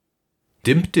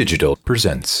Dimp Digital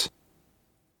presents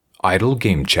Idle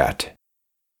Game Chat.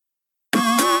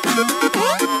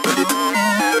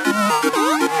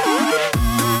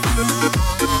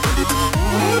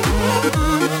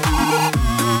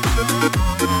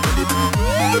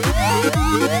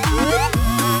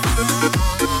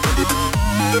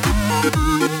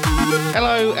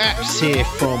 Hello, Apps here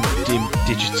from Dimp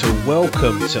Digital.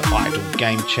 Welcome to Idle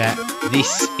Game Chat.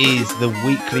 This is the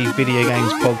weekly video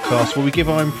games podcast where we give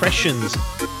our impressions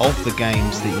of the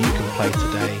games that you can play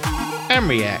today and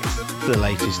react to the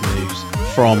latest news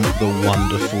from the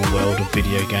wonderful world of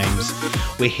video games.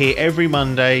 We're here every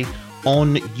Monday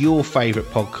on your favourite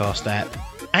podcast app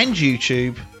and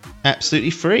YouTube,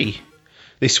 absolutely free.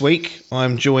 This week,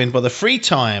 I'm joined by the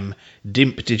three-time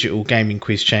Dimp Digital Gaming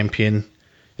Quiz champion.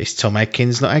 It's Tom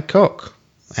Adkins, not Adcock.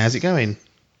 How's it going?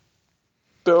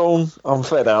 Dawn, I'm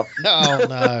fed up.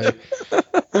 Oh,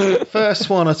 no. First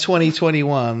one of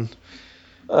 2021.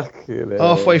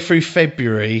 Halfway through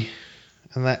February.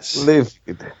 And that's...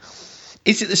 Livid.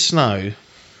 Is it the snow?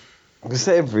 It's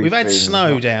everything. We've had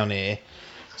snow down here.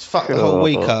 It's fucked the whole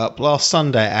week up. Last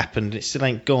Sunday it happened. It still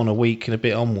ain't gone a week and a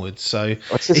bit onwards. So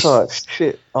it's just like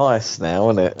shit ice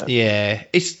now, isn't it? Yeah.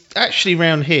 It's actually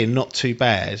round here not too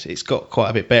bad. It's got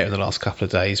quite a bit better in the last couple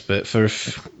of days. But for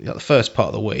the first part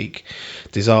of the week,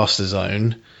 disaster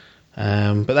zone.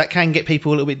 But that can get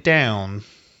people a little bit down.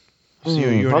 So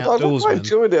you're an outdoorsman. I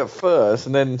enjoyed it at first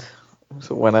and then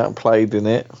sort of went out and played in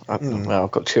it. Well,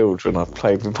 I've got children. I've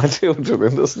played with my children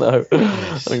in the snow.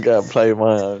 Yes. And go out and play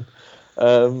my own.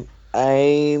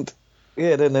 And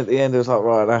yeah, then at the end it was like,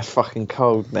 right, that's fucking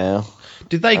cold now.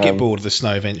 Did they get bored of the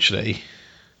snow eventually?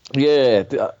 Yeah,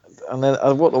 and then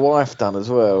what the wife done as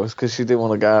well is because she didn't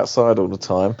want to go outside all the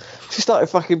time. She started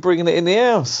fucking bringing it in the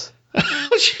house.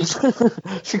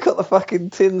 She got the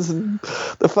fucking tins and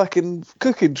the fucking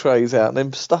cooking trays out and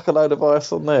then stuck a load of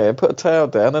ice on there, put a towel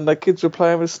down, and the kids were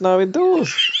playing with snow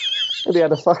indoors. And he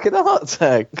had a fucking heart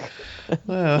attack.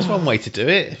 Well, that's one way to do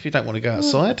it if you don't want to go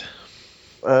outside.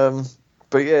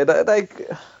 But yeah, they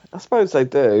I suppose they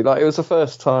do. Like, it was the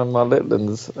first time my little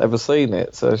one's ever seen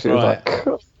it, so she was like,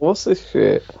 "What's this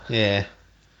shit?" Yeah.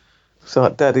 It's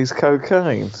like Daddy's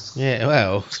cocaine. Yeah,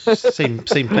 well, seen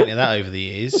plenty of that over the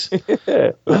years.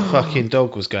 Yeah. That fucking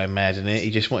dog was going mad in it. He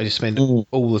just wanted to spend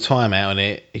all the time out on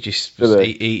it. He just was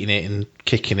eating it and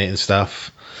kicking it and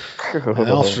stuff. And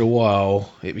after a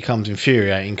while, it becomes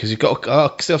infuriating because I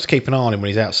still have to keep an eye on him when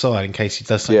he's outside in case he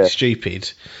does something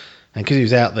stupid. And because he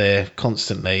was out there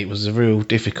constantly, it was a real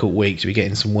difficult week to be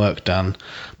getting some work done.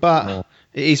 But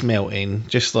it is melting,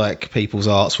 just like people's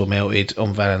hearts were melted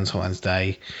on Valentine's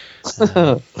Day.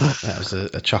 That was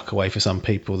a chuck away for some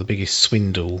people, the biggest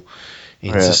swindle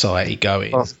in society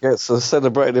going. Gets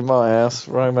celebrated in my house.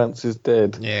 Romance is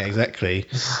dead. Yeah, exactly.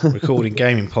 Recording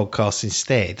gaming podcasts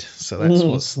instead. So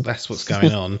that's what's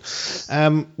going on.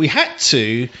 We had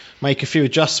to make a few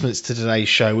adjustments to today's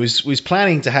show. Was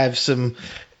planning to have some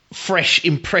fresh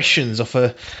impressions of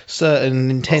a certain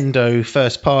Nintendo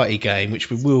first party game, which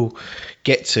we will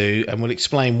get to, and we'll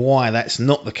explain why that's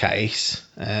not the case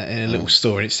in a little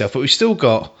story itself. But we've still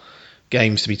got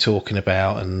games to be talking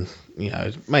about and, you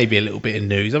know, maybe a little bit of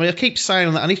news. I mean, I keep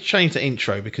saying that I need to change the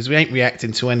intro because we ain't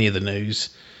reacting to any of the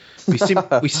news. We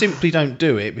simply don't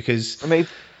do it because... I need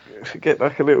to get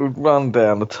like a little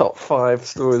rundown, the top 5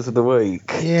 stories of the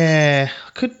week. Yeah,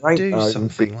 I could do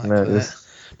something like that.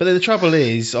 But then the trouble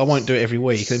is, I won't do it every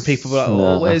week. And people are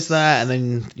like, where's that? And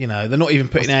then, you know, they're not even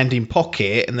putting hand in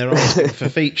pocket and they're asking for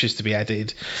features to be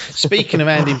added. Speaking of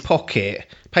hand in pocket,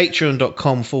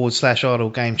 patreon.com/idle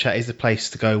game chat is the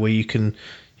place to go where you can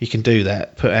do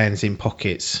that. Put hands in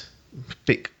pockets.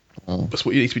 That's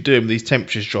what you need to be doing with these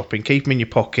temperatures dropping. Keep them in your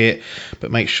pocket,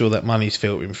 but make sure that money's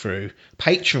filtering through.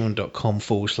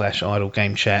 Patreon.com/idle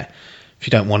game chat. If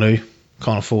you don't want to,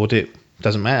 can't afford it,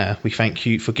 doesn't matter. We thank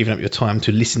you for giving up your time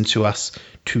to listen to us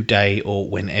today or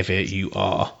whenever you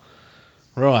are.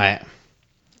 Right.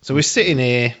 So we're sitting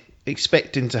here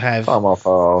expecting to have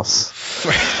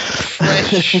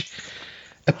fresh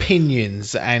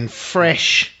opinions and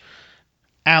fresh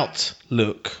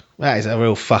outlook. That is a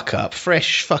real fuck up.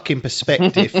 Fresh fucking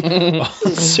perspective on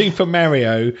Super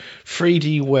Mario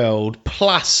 3D World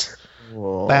plus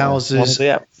Bowser's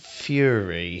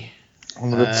Fury.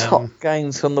 One of the top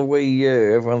games from the Wii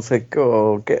U. Everyone said,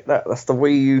 "Go get that." That's the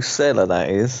Wii U seller, that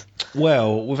is.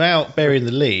 Well, without burying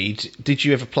the lead, did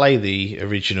you ever play the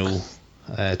original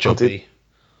Jobby?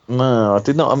 No, I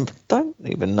did not. I don't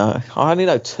even know. I only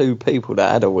know 2 people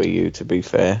that had a Wii U, to be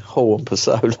fair. Hall and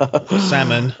Pasola.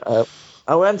 Salmon.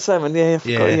 And Salmon, I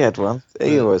forgot he had one.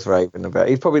 He always raving about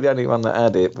it. He's probably the only one that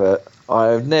had it, but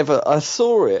I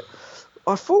saw it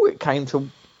I thought it came to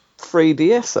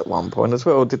 3DS at one point as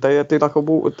well. Did they do like a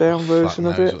watered down version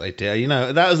of it? What they did. You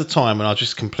know, that was the time when I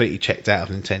just completely checked out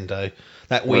of Nintendo.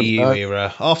 That Wii U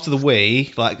era. After the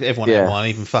Wii, like everyone had one,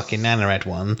 even fucking Nana had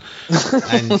one.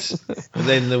 And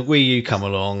then the Wii U come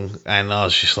along, and I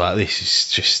was just like, this is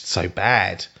just so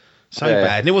bad. So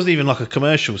bad. And it wasn't even like a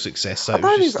commercial success, so it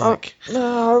was just like...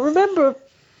 I remember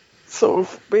sort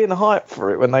of being hyped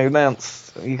for it when they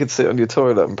announced you could sit on your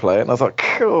toilet and play it, and I was like,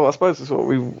 cool, I suppose that's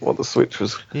what the Switch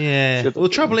was. Yeah. Well, the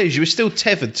trouble is, you were still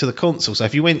tethered to the console, so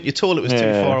if your toilet was too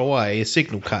far away, a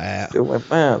signal cut out. Still went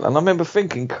mad. And I remember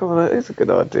thinking, cool, that is a good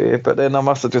idea, but then I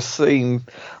must have just seen,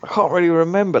 I can't really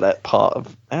remember that part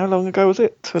of, how long ago was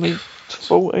it?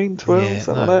 2014, 12,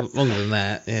 something like that? Longer than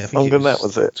that, yeah. I think longer than that,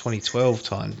 was it? 2012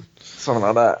 time. Something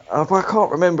like that. I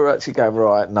can't remember actually going,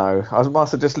 right, no. I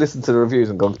must have just listened to the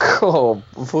reviews and gone, God,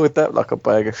 avoid that like a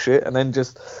bag of shit. And then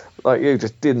just, like you,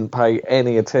 just didn't pay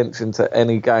any attention to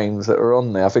any games that were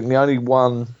on there. I think the only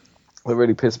one that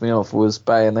really pissed me off was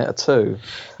Bayonetta 2.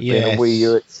 Being a Wii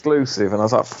U exclusive. And I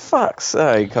was like, fuck's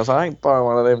sake, because I ain't buying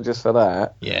one of them just for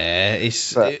that. Yeah,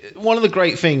 one of the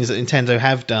great things that Nintendo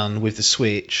have done with the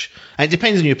Switch, and it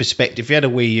depends on your perspective. If you had a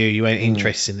Wii U, you ain't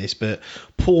interested in this, but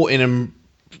porting and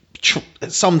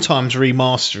sometimes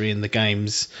remastering the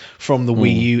games from the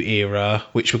Wii U era,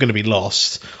 which were going to be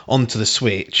lost, onto the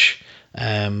Switch,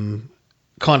 kind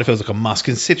of feels like a must,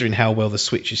 considering how well the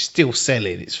Switch is still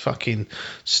selling. It's fucking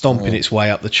stomping its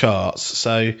way up the charts.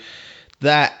 So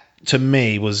that, to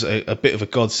me, was a bit of a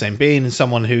godsend. Being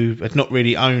someone who had not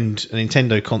really owned a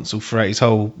Nintendo console throughout his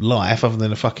whole life, other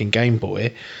than a fucking Game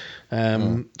Boy,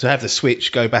 to have the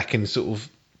Switch go back and sort of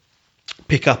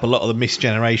pick up a lot of the missed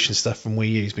generation stuff from Wii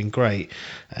U has been great.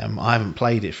 I haven't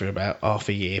played it for about half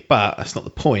a year, but that's not the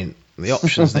point. The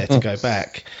option's there to go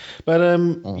back. But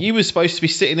you were supposed to be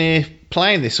sitting here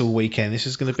playing this all weekend. This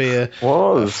is going to be a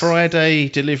Friday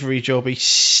delivery jobby,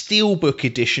 Steelbook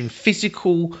edition,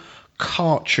 physical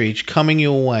cartridge coming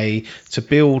your way to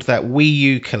build that Wii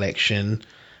U collection.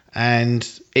 And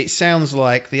it sounds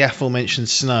like the aforementioned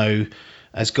Snow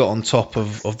has got on top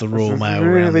of the Royal Mail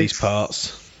around these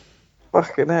parts.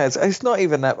 Fucking hell. It's not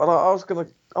even that, but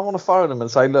I want to phone them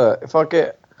and say, look, if I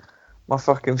get my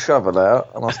fucking shovel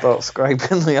out and I start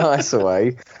scraping the ice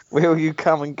away, will you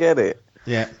come and get it?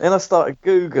 Yeah. Then I started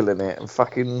Googling it, and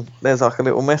fucking there's like a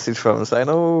little message from them saying,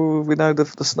 oh, we know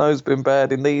the snow's been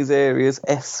bad in these areas,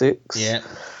 Essex. Yeah.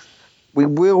 We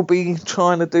will be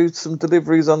trying to do some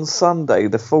deliveries on Sunday,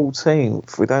 the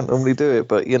 14th. We don't normally do it,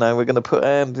 but, you know, we're going to put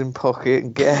hand in pocket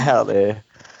and get out there.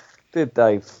 Did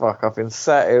they? Fuck, I've been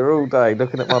sat here all day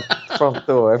looking at my front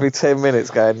door every 10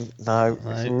 minutes going, no,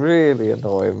 it's really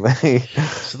annoying me.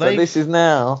 So this is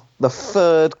now the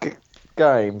third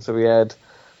game. So we had,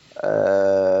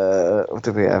 what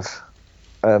did we have?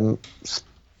 It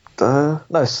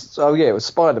was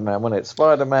Spider-Man, wasn't it?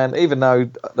 Spider-Man, even though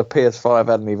the PS5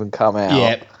 hadn't even come out.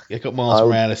 Yep. It got Miles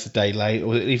Morales a day late,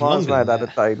 or even Miles Morales had a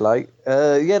day late.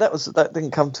 That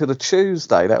didn't come till the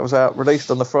Tuesday. That was released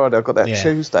on the Friday. I got that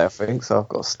Tuesday, I think. So I've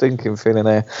got a stinking feeling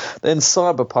there. Then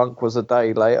Cyberpunk was a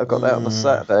day late. I got that on the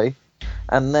Saturday,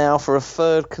 and now for a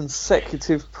third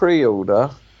consecutive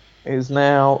pre-order is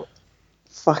now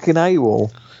fucking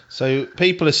AWOL. So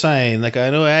people are saying, they're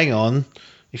going, oh, hang on.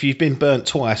 If you've been burnt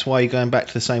twice, why are you going back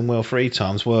to the same well 3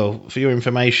 times? Well, for your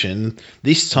information,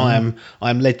 this time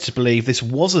I'm led to believe this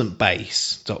wasn't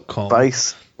base.com.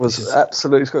 Base was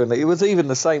absolutely screwing. It was even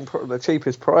the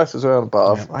cheapest price as well.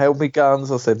 But I held me guns.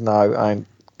 I said, no, I ain't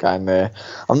going there.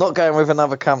 I'm not going with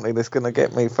another company that's going to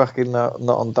get me fucking not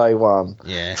on day one.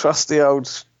 Yeah. Trust the old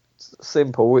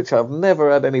Simple, which I've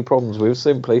never had any problems with,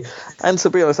 Simply. And to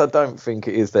be honest, I don't think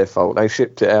it is their fault. They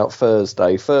shipped it out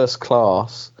Thursday, first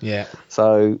class. Yeah.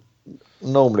 So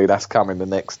normally that's coming the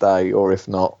next day, or if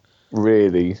not,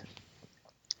 really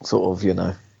sort of, you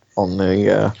know, on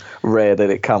the rare that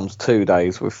it comes 2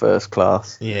 days with first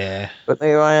class. Yeah. But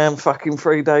here I am fucking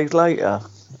 3 days later,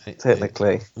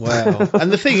 technically. Wow.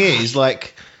 And the thing is,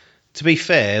 like, to be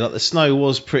fair, like the snow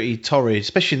was pretty torrid,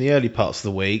 especially in the early parts of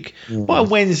the week. By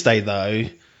Wednesday, though,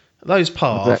 those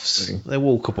paths, they're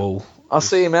walkable. I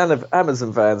see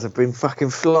Amazon vans have been fucking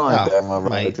flying down my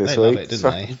road this week. Love it,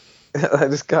 didn't they? They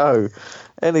just go.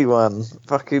 Anyone,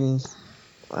 fucking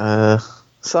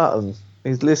Sutton,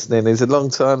 he's listening. He's a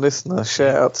long-time listener.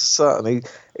 Shout out to Sutton.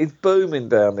 He's booming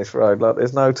down this road like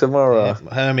there's no tomorrow.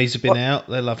 Yeah, Hermes have been out.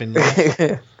 They're loving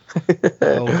life.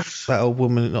 that old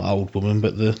woman, not old woman,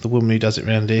 but the woman who does it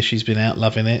around here, she's been out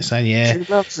loving it, saying,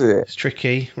 she loves it. It's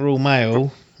tricky. Royal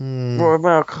Mail. Royal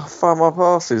Mail can't find my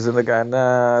passes, and they're going,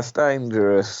 nah, it's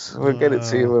dangerous. We'll get it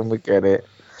to you when we get it.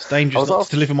 It's dangerous not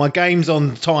to deliver my games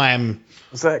on time.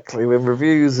 Exactly, when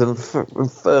reviews and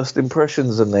first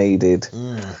impressions are needed.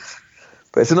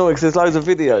 But it's annoying because there's loads of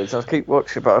videos I keep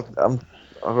watching, but I'm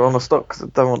on a stop because I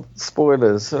don't want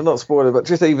spoilers. Not spoilers, but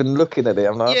just even looking at it,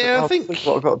 I'm like, I think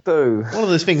what I've got to do. One of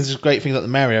those things, great things like the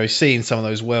Mario, is seeing some of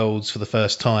those worlds for the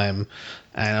first time.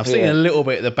 And I've seen a little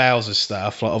bit of the Bowser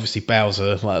stuff. Like, obviously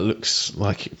Bowser looks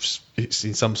like it's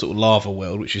in some sort of lava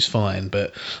world, which is fine.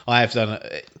 But I have done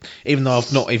it, even though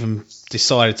I've not even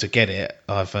decided to get it.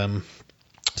 I've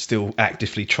still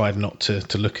actively tried not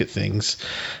to look at things.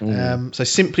 So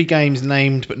simply games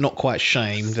named but not quite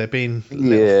shamed. They're being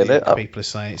people are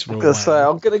saying it's Royal Mail.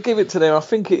 I'm going to give it to them. I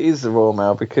think it is the Royal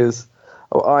Mail because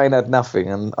I ain't had nothing,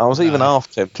 and I was even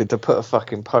half tempted to put a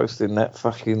fucking post in that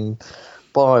fucking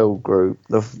Bile group,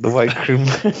 the Weight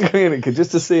community,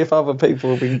 just to see if other people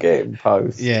have been getting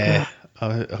posts. Yeah.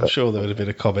 I'm sure there would have been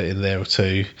a comment in there or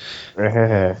two.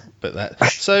 Yeah. But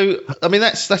that's a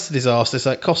disaster.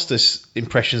 So it cost us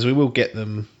impressions. We will get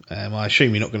them. I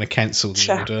assume you're not going to cancel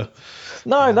the order.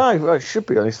 No, it should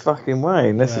be on his fucking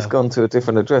way. Unless it's gone to a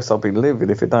different address, I'll be livid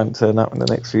if it don't turn up in the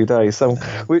next few days. So,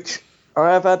 which I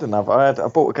have had another. I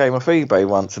bought a game off eBay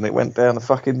once and it went down the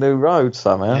fucking new road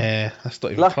somehow. Yeah, that's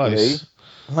not even Luckily, close.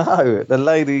 No, the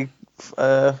lady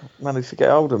managed to get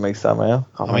hold of me somehow.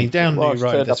 I mean, down New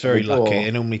Road, that's very lucky.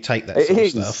 They normally take that sort of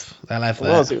stuff. They'll have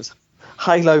that. It was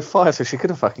Halo 5, so she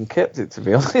could have fucking kept it, to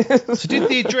be honest. So did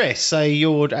the address say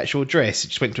your actual address? It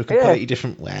just went to a completely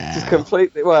different... Wow. Just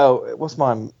completely... Well, it was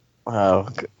mine... Wow,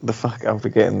 the fuck, I'll be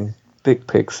getting dick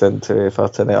pics sent to if I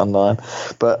turn it online.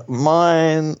 But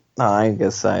mine... No, I ain't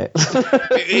going to say it.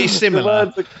 It is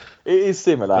similar. It is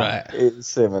similar. Right. It is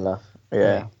similar.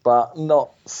 Yeah, but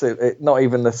not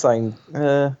even the same.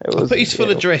 I'll put his full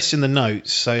address in the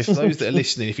notes. So for those that are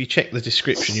listening, if you check the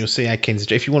description, you'll see Ken's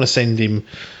address. If you want to send him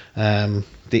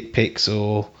dick pics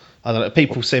or I don't know,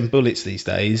 people send bullets these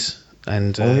days,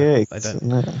 and they don't.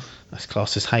 No. That's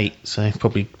classed as hate. So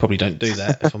probably don't do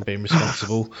that if I'm being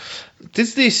responsible.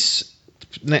 Does this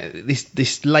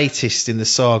latest in the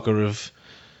saga of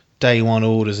day one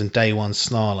orders and day one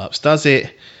snarl ups? Does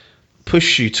it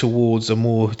push you towards a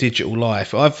more digital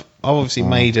life? I've obviously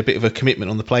made a bit of a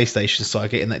commitment on the PlayStation side,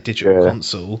 getting that digital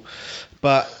console,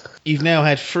 but you've now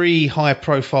had 3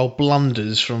 high-profile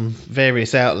blunders from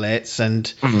various outlets,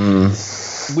 and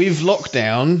with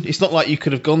lockdown, it's not like you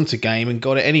could have gone to game and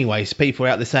got it anyway. So people are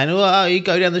out there saying, "Oh, you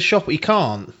go down the shop," but you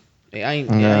can't. It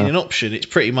ain't an option. It's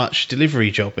pretty much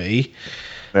delivery jobby.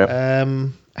 Yep.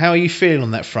 How are you feeling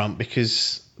on that front?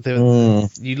 Because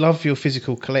you love your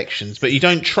physical collections, but you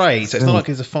don't trade, so it's not like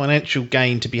there's a financial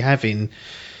gain to be having.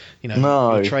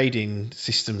 Your trading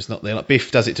system's not there. Like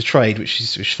Biff does it to trade, which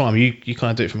is fine. You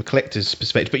kind of do it from a collector's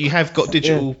perspective, but you have got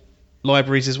digital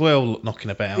libraries as well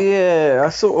knocking about. Yeah,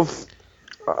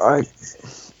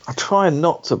 I try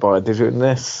not to buy digital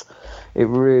unless it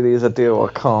really is a deal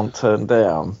I can't turn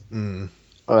down.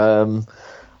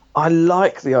 I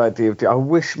like the idea of. I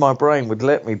wish my brain would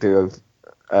let me do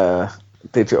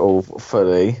digital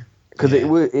fully, because it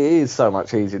is so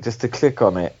much easier just to click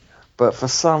on it, but for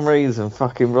some reason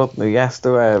fucking Rodney has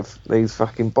to have these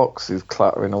fucking boxes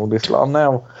cluttering all this. I'm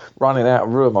now running out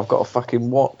of room. I've got a fucking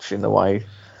watch in the way.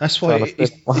 That's why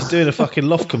he's doing a fucking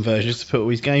loft conversion just to put all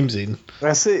his games in.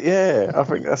 That's it. Yeah, I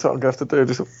think that's what I'm going to have to do.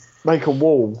 Just make a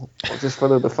wall just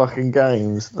full of the fucking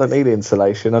games. Don't need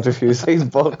insulation. I just use these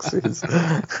boxes.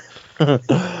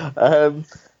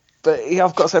 But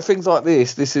I've got to say, things like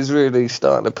this is really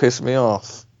starting to piss me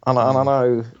off. And I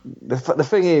know the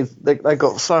thing is, they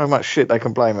got so much shit they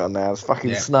can blame it on now. It's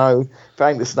fucking snow. If it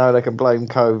ain't the snow, they can blame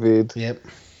COVID. Yep.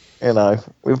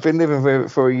 We've been living with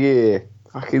it for a year.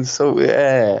 Fucking sort it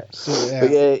out.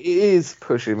 But yeah, it is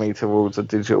pushing me towards a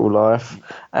digital life.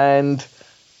 And,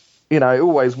 it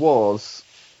always was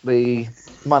the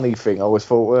money thing. I always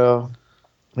thought, well,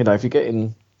 if you're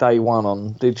getting day one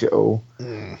on digital,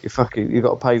 you got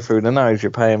to pay through the nose.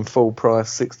 You're paying full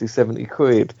price 60-70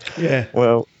 quid. Yeah.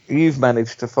 Well, you've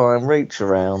managed to find reach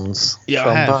arounds. Yeah,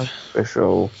 I have.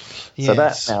 Special. Yes. So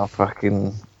that's now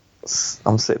fucking.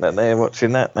 I'm sitting there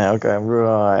watching that now, going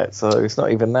right. So it's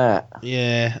not even that.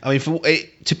 Yeah, I mean,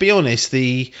 to be honest,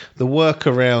 the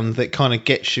workaround that kind of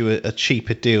gets you a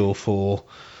cheaper deal for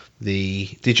the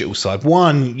digital side.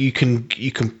 One, you can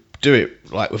do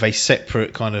it like with a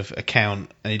separate kind of account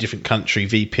in a different country,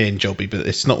 VPN jobby, but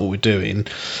it's not what we're doing.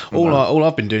 All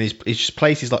I've been doing is just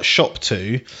places like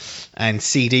Shop2 and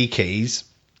CD Keys.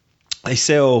 They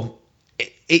sell.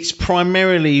 It's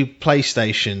primarily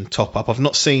PlayStation top up. I've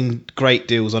not seen great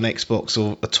deals on Xbox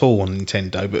or at all on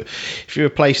Nintendo, but if you're a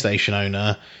PlayStation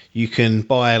owner, you can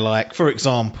buy, like, for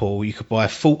example, you could buy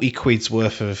 40 quid's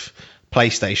worth of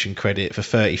PlayStation credit for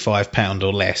 £35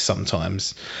 or less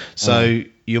sometimes. So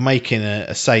you're making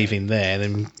a saving there.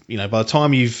 And then, by the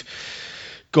time you've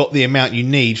got the amount you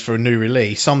need for a new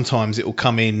release, sometimes it will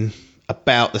come in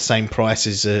about the same price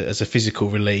as a physical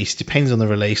release. Depends on the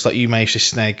release. Like you managed to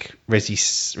snag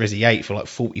Resi 8 for like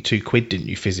 42 quid, didn't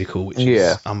you, physical, which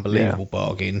is unbelievable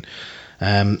bargain.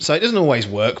 So it doesn't always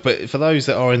work, but for those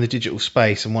that are in the digital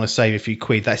space and want to save a few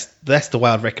quid, that's the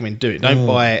way I'd recommend doing it. Don't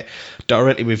buy it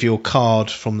directly with your card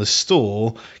from the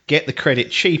store. Get the credit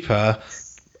cheaper,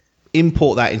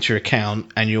 import that into your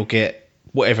account, and you'll get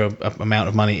whatever amount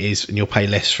of money it is, and you'll pay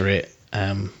less for it.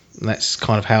 And that's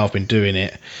kind of how I've been doing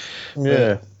it.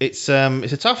 Yeah, but it's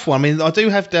a tough one. I mean, I do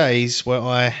have days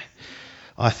where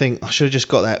I think I should have just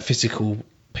got that physical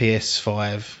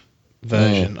PS5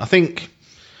 version. I think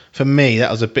for me that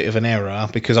was a bit of an error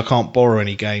because I can't borrow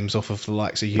any games off of the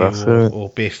likes of you or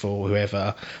Biff or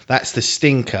whoever. That's the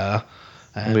stinker.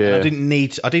 I didn't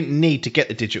need to get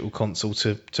the digital console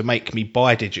to make me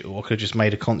buy digital. I could have just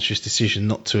made a conscious decision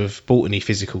not to have bought any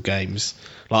physical games.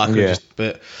 Like I could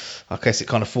but I guess it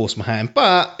kind of forced my hand.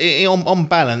 But on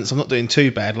balance, I'm not doing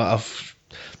too bad. Like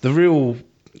the real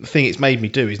thing it's made me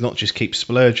do is not just keep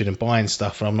splurging and buying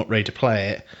stuff when I'm not ready to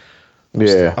play it.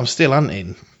 I'm still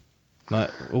hunting.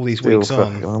 Like all these weeks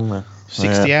on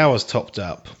 60 hours topped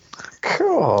up.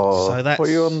 God, so that's, what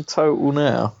are you on total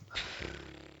now?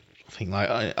 I think like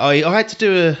I had to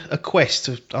do a quest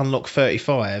to unlock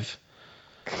 35.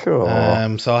 Cool.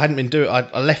 So I hadn't been doing.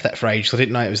 I left that for ages. So I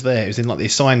didn't know it was there. It was in like the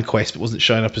assigned quest, but wasn't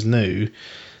showing up as new.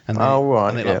 And then,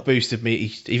 and it like boosted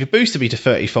me. Either boosted me to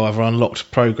 35 or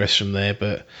unlocked progress from there.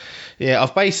 But yeah,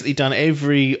 I've basically done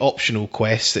every optional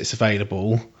quest that's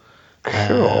available.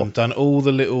 Cool. Done all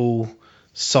the little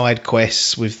side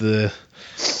quests with the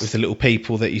little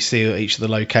people that you see at each of the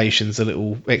locations, the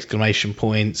little exclamation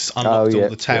points, unlocked all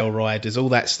the tail riders, all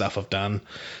that stuff I've done.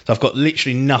 So I've got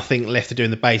literally nothing left to do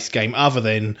in the base game other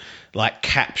than like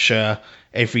capture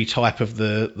every type of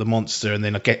the monster, and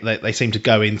then they seem to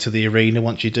go into the arena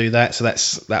once you do that. So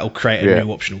that'll create a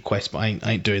new optional quest, but I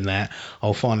ain't doing that.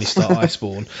 I'll finally start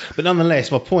Iceborne. But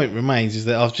nonetheless, my point remains is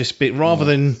that I've just been, rather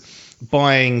than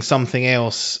buying something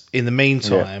else in the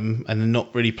meantime and then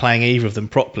not really playing either of them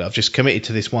properly, I've just committed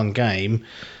to this one game,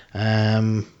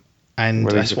 and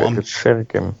that's what I'm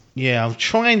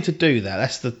trying to do.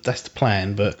 That's the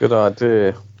plan, but good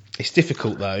idea. It's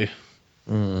difficult though.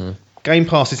 Game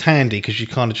Pass is handy because you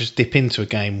kind of just dip into a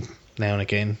game now and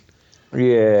again.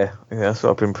 Yeah, that's what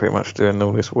I've been pretty much doing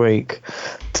all this week.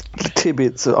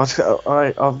 Tibbits,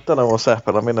 I don't know what's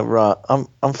happened. I'm in a rut.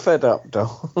 I'm fed up,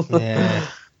 though. Yeah.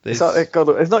 It's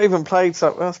not even played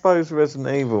something. I suppose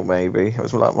Resident Evil, maybe. It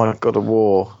was like my God of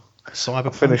War. Cyberpunk. I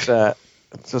finished that.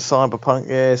 It's a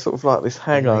Cyberpunk, sort of like this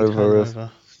hangover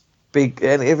of big.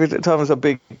 And every time there's a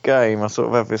big game, I sort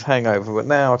of have this hangover. But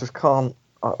now I just can't.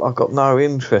 I've got no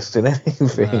interest in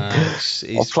anything.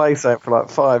 I'll play something for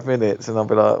like 5 minutes, and I'll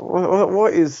be like,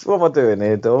 "What am I doing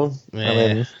here, Dawn?"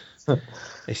 Yeah.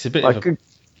 It's a bit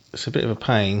of a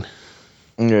pain.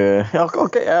 Yeah, I'll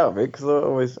get out of it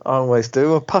because I always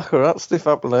do. I pucker up, stiff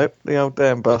up lip, the old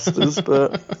damn busters.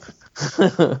 But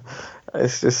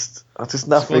it's just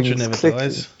nothing's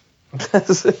clicking.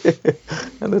 That's it.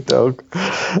 And a dog.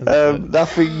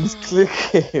 Nothing's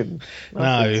clicking. No,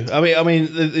 I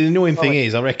mean the annoying thing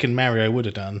is, I reckon Mario would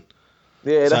have done.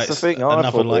 Yeah, that's the thing.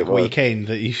 Another weekend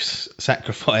that you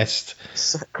sacrificed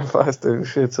doing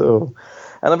shit all.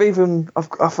 And I've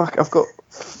got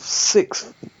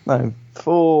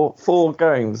four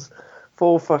games,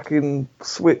 4 fucking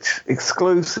Switch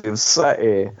exclusives sat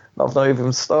here that I've not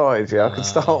even started yet. I could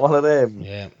start one of them.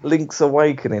 Yeah. Link's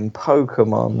Awakening,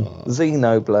 Pokemon,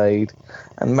 Xenoblade,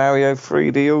 and Mario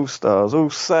 3D All-Stars all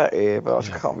sat here, but I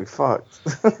just can't be fucked.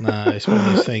 No, it's one of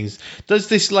those things. Does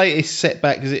this latest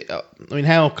setback,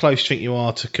 how close do you think you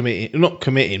are to committing, not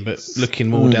committing, but looking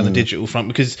more down the digital front?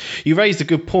 Because you raised a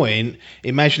good point.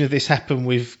 Imagine if this happened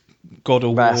with God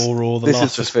of War or The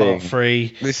Last of Us Part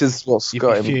 3. This is what's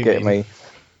got him getting me.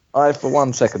 I, for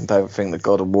 1 second, don't think that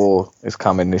God of War is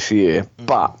coming this year.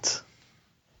 But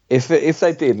if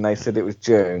they did and they said it was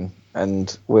June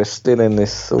and we're still in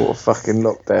this sort of fucking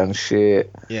lockdown shit,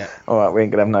 all right, we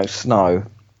ain't gonna have no snow.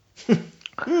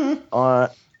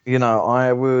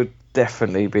 I would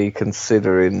definitely be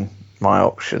considering my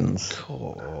options.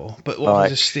 Cool. But what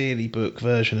was a Steelybook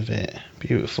version of it?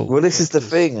 Beautiful. Well, this is the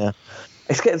thing.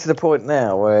 It's getting to the point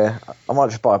now where I might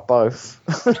just buy both,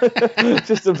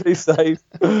 just to be safe.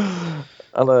 I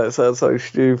know it sounds so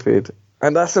stupid,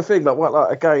 and that's the thing.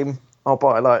 Like a game, I'll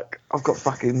buy. Like I've got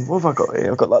fucking. What have I got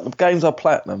here? I've got like the games I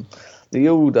platinum. the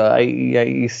Order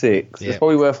 8086. It's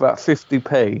probably worth about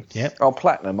 50p. Yep. I'll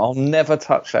platinum. I'll never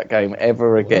touch that game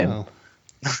ever again. Wow.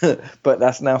 But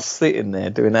that's now sitting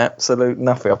there doing absolute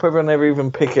nothing. I'll probably never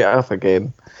even pick it up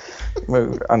again.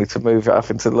 I need to move it up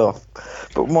into the loft.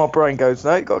 But my brain goes,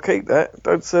 no, you got to keep that.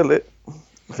 Don't sell it.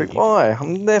 I think, why?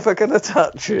 I'm never going to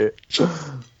touch it.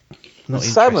 Not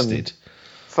Salmon interested.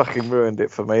 fucking ruined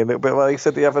it for me a little bit. Like he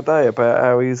said the other day about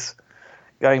how his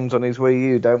games on his Wii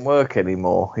U don't work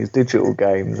anymore. His digital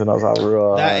games. And I was like,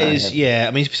 right. That is, yeah.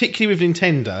 I mean, particularly with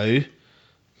Nintendo,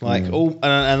 like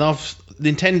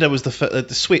Nintendo was the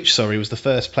Switch. Sorry, was the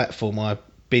first platform I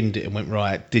binned it and went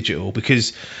right digital,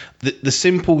 because the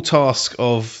simple task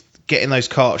of getting those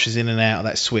cartridges in and out of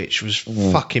that Switch was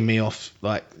fucking me off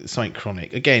like something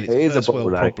chronic. Again, it's a first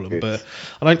world problem, but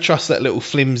I don't trust that little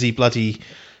flimsy bloody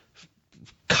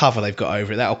cover they've got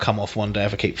over it. That'll come off one day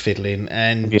if I keep fiddling,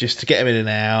 and just to get them in and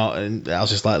out. And I was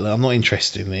just like, look, I'm not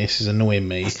interested in this. It's annoying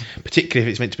me, particularly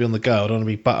if it's meant to be on the go. I don't want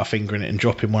to be butterfingering it and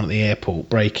dropping one at the airport,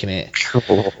 breaking it.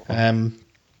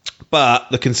 But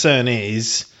the concern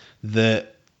is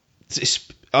that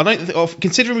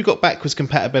considering we've got backwards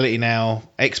compatibility now,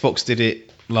 Xbox did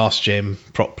it last gen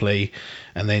properly,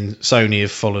 and then Sony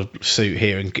have followed suit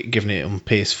here and given it on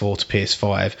PS4 to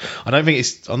PS5.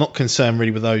 I'm not concerned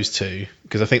really with those two,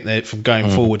 because I think that from going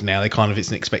forward now, it's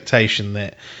an expectation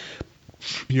that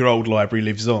your old library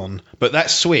lives on. But that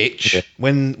Switch, it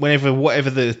won't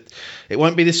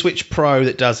be the Switch Pro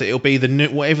that does it. It'll be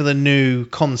whatever the new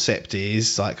concept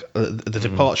is, like the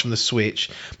departure from the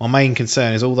Switch. My main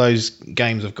concern is all those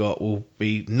games I've got will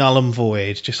be null and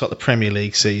void, just like the Premier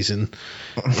League season.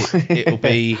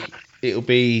 It'll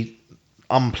be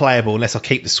unplayable unless I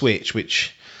keep the Switch,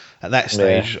 which at that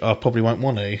stage I probably won't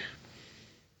want to.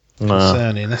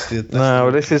 Concerning. That's the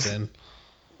concern.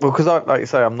 Well, because like you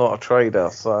say, I'm not a trader,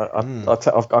 so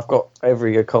I've got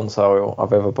every console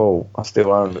I've ever bought. I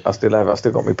still own it. I still have it. I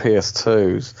still got my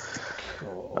PS2s.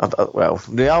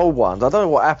 The old ones. I don't know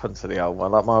what happened to the old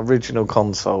one. Like my original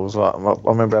consoles. Like, I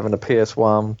remember having a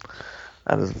PS1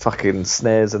 and fucking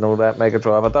SNES and all that, Mega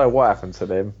Drive. I don't know what happened to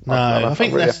them. No, I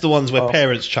think that's the ones where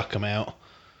parents chuck them out.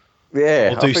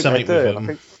 Yeah, or do something with them. I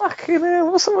think, fucking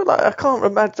hell, what's something like?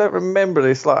 I don't remember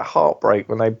this like heartbreak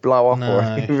when they blow up or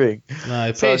anything.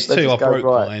 No, PS2 I broke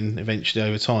mine eventually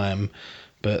over time,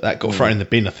 but that got thrown in the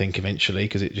bin, I think, eventually,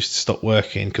 because it just stopped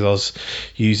working, because I was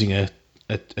using a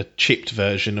chipped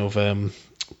version of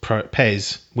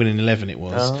PES Winning 11. It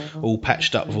was all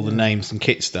patched up with all the names and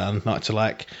kits done. I had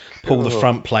to pull the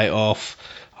front plate off,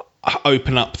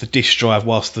 open up the disc drive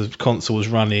whilst the console was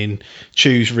running,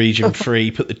 choose region 3,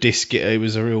 put the disc in. It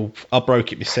was I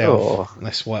broke it myself. And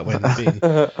that's why it went in the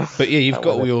bin. But yeah, you've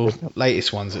got all your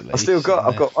latest ones at least. I've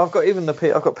got even I've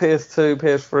got PS2,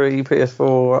 PS3,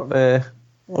 PS4 up there,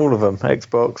 all of them.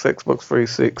 Xbox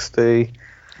 360,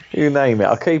 you name it.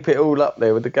 I keep it all up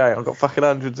there with the game. I've got fucking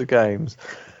hundreds of games.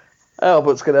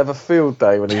 Albert's going to have a field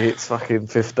day when he hits fucking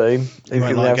 15. He's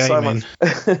going to have gaming. So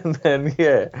much. And then,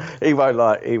 he won't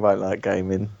like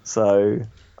gaming. So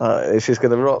it's just going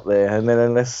to rot there. And then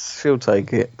unless she'll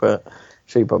take it, but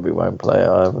she probably won't play it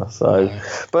either. So,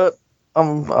 but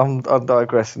I'm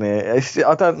digressing here.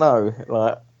 I don't know.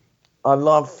 Like, I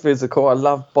love physical. I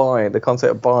love buying the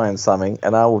concept of buying something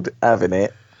and having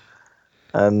it,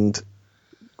 and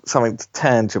something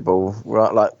tangible.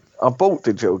 Right? Like I bought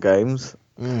digital games.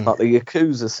 Like the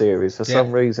Yakuza series, for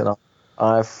some reason,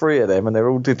 I have 3 of them, and they're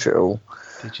all digital.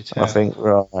 I think,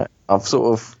 right, I've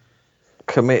sort of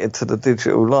committed to the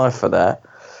digital life for that.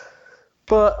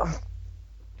 But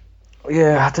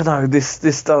yeah, I don't know.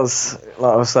 This does,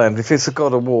 like I was saying, if it's a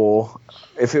God of War,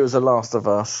 if it was a Last of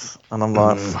Us, and I'm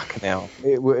like, fucking hell,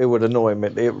 it would annoy me.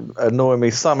 It would annoy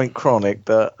me something chronic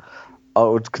that I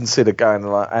would consider going to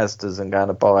like Asda's and going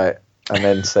to buy it, and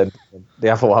then send the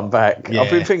other one back. Yeah.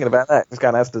 I've been thinking about that. I was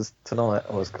going to Asda's tonight.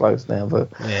 I was closed now, but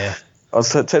I was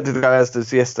tempted to go to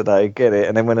Asda's yesterday, get it,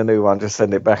 and then when a new one, just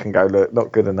send it back and go, look,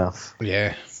 not good enough.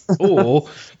 Yeah. Or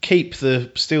keep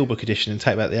the Steelbook edition and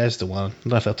take back the Asda one. I don't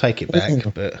know if they'll take it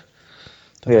back, but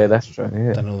that's true.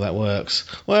 Yeah. Don't know how that works.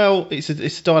 Well, it's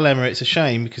a dilemma. It's a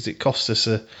shame because it cost us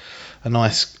a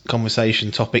nice conversation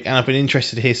topic, and I've been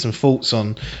interested to hear some thoughts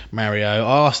on Mario.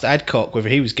 I asked Adcock whether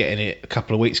he was getting it a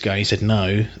couple of weeks ago, and he said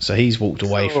no, so he's walked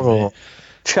away from it.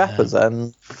 Chappers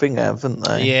and Thing haven't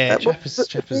they? Yeah, Chappers has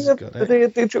got it. Is he a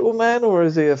digital man or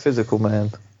is he a physical man?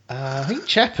 I think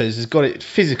Chappers has got it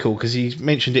physical because he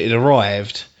mentioned it had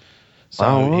arrived.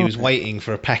 So he was waiting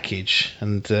for a package,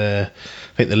 and I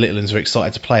think the little ones are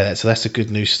excited to play that. So that's a good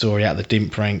news story out of the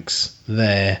Dimp ranks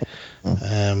there.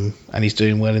 And he's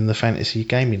doing well in the Fantasy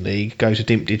Gaming League. Go to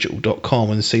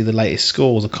dimpdigital.com and see the latest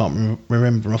scores. I can't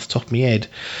remember them off the top of my head.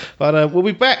 But we'll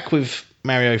be back with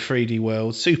Mario 3D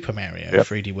World, Super Mario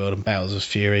 3D World and Bowser's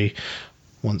Fury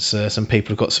once some people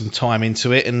have got some time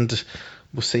into it, and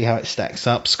we'll see how it stacks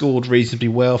up. Scored reasonably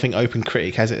well. I think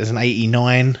OpenCritic has it as an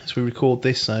 89 as we record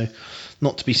this, so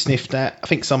not to be sniffed at. I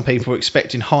think some people were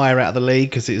expecting higher out of the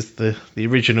league because the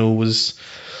original was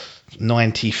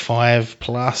 95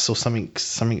 plus or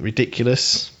something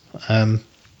ridiculous. I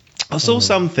saw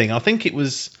something. I think it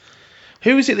was,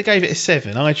 who was it that gave it a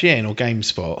 7? IGN or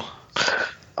GameSpot?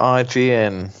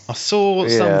 IGN. I saw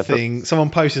something.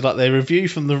 Someone posted like their review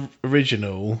from the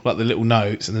original, like the little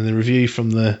notes, and then the review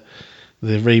from the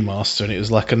remaster, and it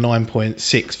was like a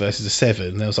 9.6 versus a 7.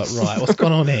 And I was like, right, what's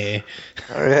going on here?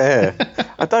 Yeah,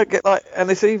 I don't get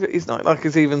and it's not like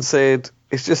it's even said.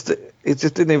 It's just it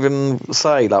just didn't even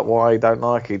say like why he don't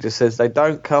like it. It just says they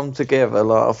don't come together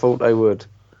like I thought they would.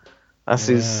 That's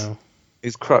his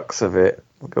crux of it.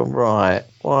 I'm going, right,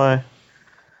 why?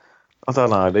 I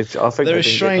don't know. I think they're a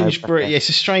strange. It's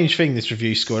a strange thing, this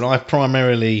review score, and I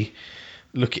primarily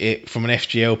look at it from an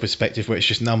FGL perspective where it's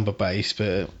just number based.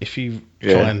 But if you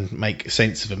try and make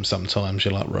sense of them, sometimes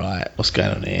you're like, right, what's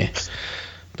going on here?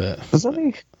 But I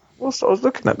was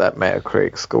looking at that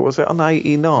Metacritic score. Was it on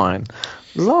 89?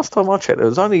 The last time I checked, there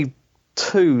was only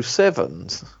 2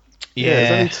 7s.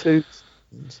 Yeah, there's only 2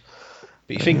 7s.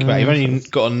 But you think about it, you've only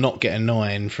got to not get a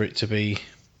 9 for it to be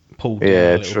pulled down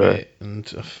a little bit. And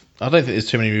I don't think there's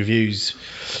too many reviews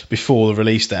before the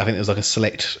release date. I think there was like a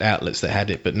select outlets that had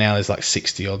it, but now there's like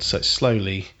 60 odd, so it's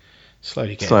slowly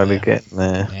getting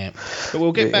there. Yeah. But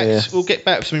we'll get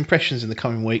back with some impressions in the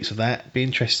coming weeks of that. Be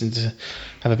interesting to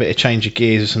have a bit of change of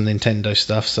gears with some Nintendo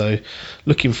stuff, so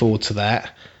looking forward to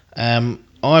that.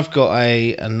 I've got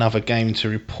another game to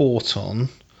report on,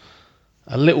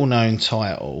 a little known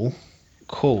title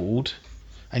called,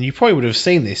 and you probably would have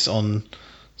seen this on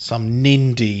some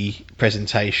Nindy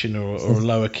presentation or a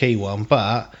lower key one,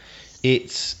 but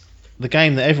it's the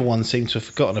game that everyone seems to have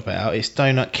forgotten about. It's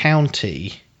Donut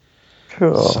County.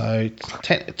 Cool. So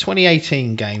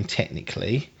 2018 game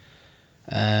technically.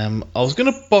 I was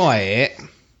going to buy it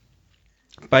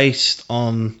based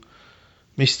on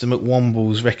Mr.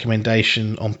 McWomble's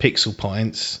recommendation on Pixel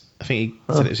Points. I think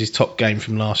he said it was his top game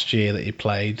from last year that he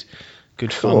played.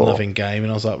 Good fun loving game,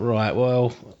 and I was like, right,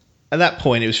 well, at that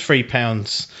point it was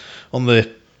 £3 on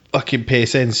the fucking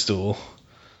PSN store.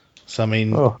 So I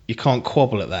mean, you can't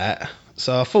quabble at that.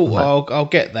 So I thought, I'll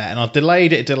get that, and I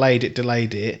delayed it.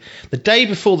 The day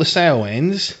before the sale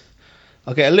ends,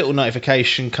 I'll get a little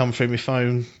notification come through my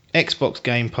phone, Xbox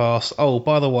Game Pass. Oh,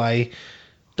 by the way,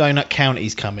 Donut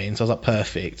County's coming. So I was like,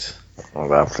 perfect. Oh,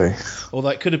 lovely. Although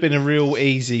it could have been a real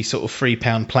easy sort of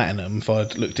 £3 platinum if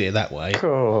I'd looked at it that way.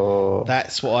 Cool.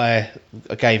 That's what I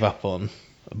gave up on.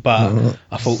 But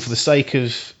I thought, for the sake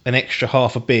of an extra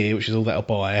half a beer, which is all that I'll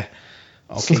buy,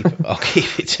 I'll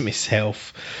keep it to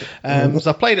myself. So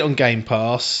I played it on Game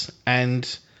Pass. And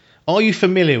are you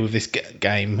familiar with this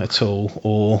game at all,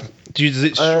 or does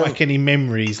it strike any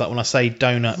memories? Like when I say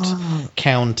Donut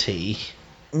County.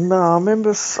 No, I remember.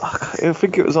 I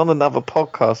think it was on another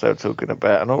podcast they were talking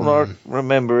about, and all I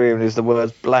remember hearing is the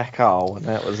words "black hole," and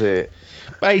that was it.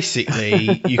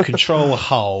 Basically, you control a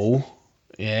hole,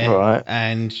 right,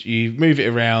 and you move it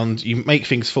around. You make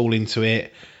things fall into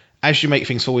it. As you make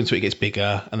things fall into it, it gets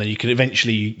bigger, and then you can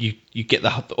eventually you get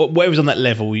whatever's on that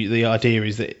level. The idea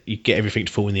is that you get everything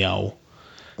to fall in the hole.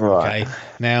 Right. Okay.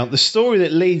 Now, the story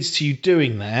that leads to you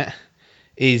doing that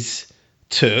is.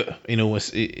 In all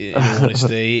honesty,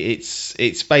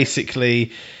 it's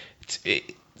basically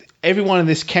everyone in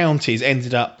this county has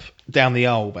ended up down the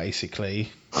hole, basically.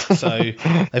 So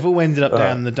they've all ended up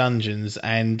down the dungeons,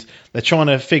 and they're trying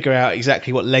to figure out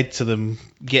exactly what led to them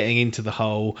getting into the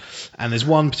hole. And there's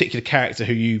one particular character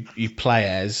who you play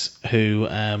as, who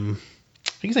I think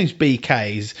his name's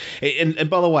BK's. And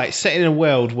by the way, it's set in a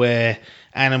world where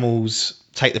animals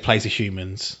take the place of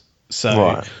humans.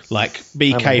 So, like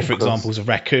BK, for example, is a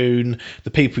raccoon. The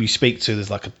people you speak to, there's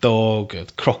like a dog, a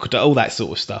crocodile, all that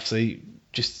sort of stuff. So,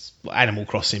 just Animal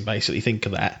Crossing, basically. Think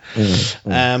of that.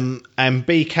 And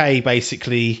BK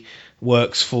basically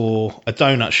works for a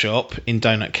donut shop in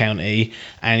Donut County,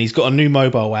 and he's got a new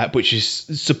mobile app which is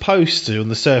supposed to, on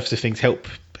the surface of things, help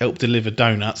deliver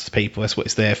donuts to people. That's what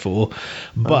it's there for.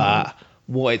 But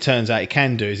what it turns out it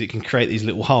can do is it can create these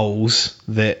little holes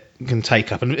that can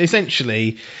take up, and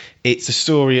essentially it's a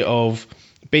story of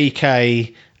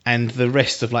BK and the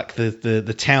rest of like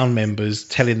the town members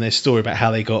telling their story about how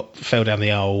they fell down the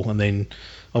hole, and then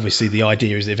obviously the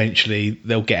idea is eventually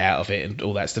they'll get out of it and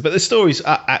all that stuff. But the stories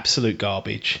are absolute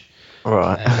garbage.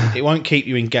 Right. It won't keep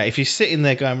you engaged. If you're sitting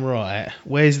there going, right,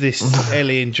 where's this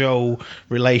Ellie and Joel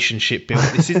relationship built?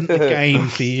 This isn't the game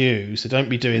for you, so don't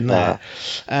be doing that.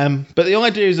 But the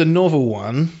idea is a novel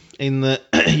one in that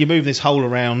you move this hole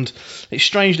around. It's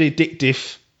strangely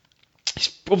addictive.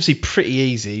 It's obviously pretty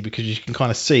easy because you can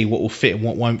kind of see what will fit and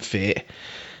what won't fit.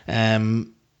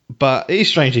 But it is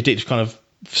strangely addictive, kind of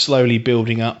slowly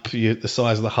building up the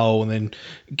size of the hole and then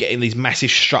getting these massive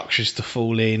structures to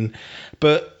fall in.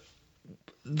 But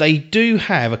they do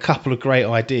have a couple of great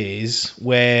ideas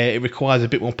where it requires a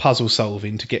bit more puzzle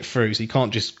solving to get through, so you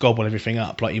can't just gobble everything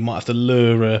up. Like you might have to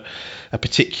lure a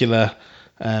particular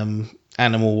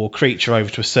animal or creature over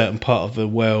to a certain part of the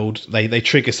world. They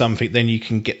trigger something, then you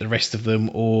can get the rest of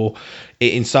them. Or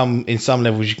in some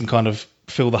levels you can kind of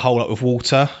fill the hole up with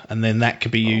water, and then that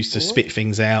could be used to spit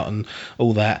things out and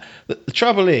all that. The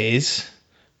trouble is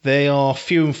they are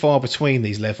few and far between,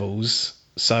 these levels,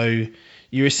 so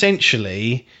you're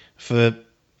essentially, for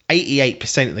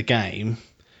 88% of the game,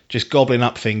 just gobbling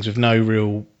up things with no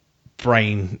real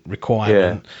brain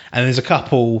requirement. Yeah. And there's a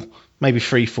couple, maybe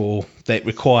 3-4, that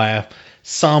require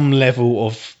some level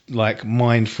of like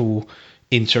mindful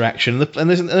interaction. And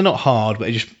they're not hard, but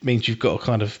it just means you've got to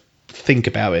kind of think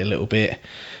about it a little bit.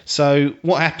 So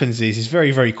what happens is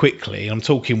very, very quickly, I'm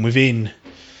talking within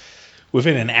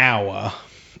an hour,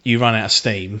 you run out of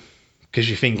steam because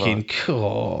you're thinking,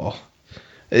 oh...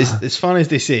 As fun as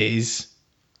this is,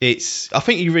 I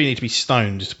think you really need to be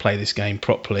stoned to play this game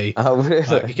properly. Oh, really?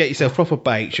 Like, you get yourself proper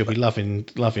baked, you'll be loving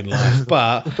life.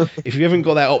 But if you haven't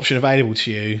got that option available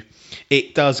to you,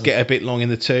 it does get a bit long in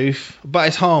the tooth. But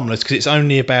it's harmless because it's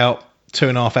only about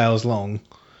 2.5 hours long.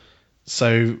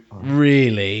 So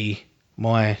really,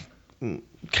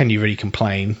 can you really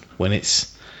complain when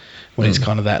it's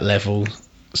kind of that level?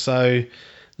 So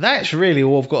that's really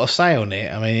all I've got to say on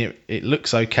it. I mean, it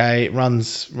looks okay. It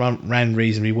ran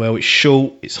reasonably well. It's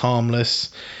short. It's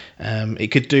harmless. It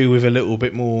could do with a little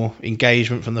bit more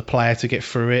engagement from the player to get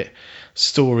through it.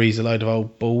 Story's a load of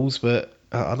old balls, but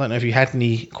I don't know if you had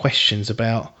any questions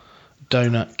about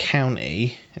Donut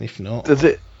County, and if not... Does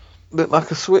it look like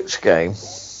a Switch game?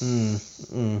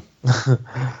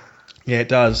 Yeah, it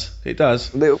does. It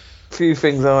does. Little few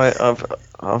things I've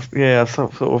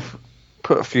sort of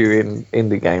put a few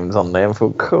indie games on there and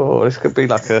thought, cool, this could be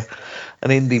like an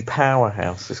indie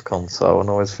powerhouse, this console, and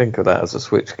I always think of that as a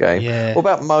Switch game. Yeah. What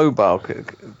about mobile?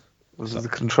 Was it the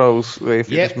controls where if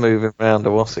you're just moving around,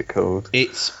 or what's it called?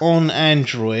 It's on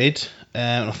Android,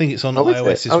 and I think it's on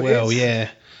iOS as well, yeah.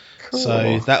 Cool.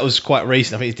 So that was quite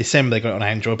recent. I think it's December they got it on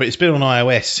Android, but it's been on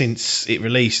iOS since it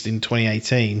released in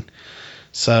 2018.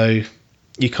 So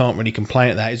you can't really complain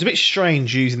at that. It's a bit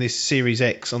strange using this Series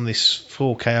X on this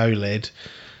 4K OLED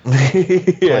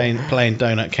playing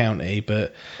Donut County,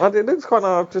 but it looks quite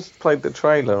nice. I've just played the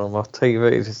trailer on my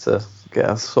TV just to get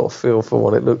a sort of feel for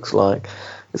what it looks like.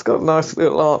 It's got a nice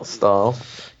little art style.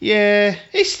 Yeah,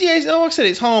 like I said,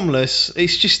 it's harmless.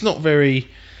 It's just not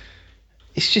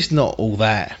all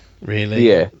that, really.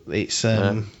 Yeah. It's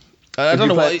I don't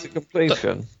know what it to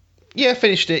completion. Yeah, I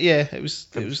finished it. Yeah, it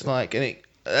was like, and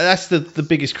that's the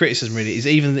biggest criticism really, is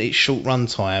even its short run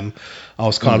time. I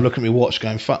was kind of looking at my watch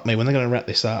going, fuck me, when they're going to wrap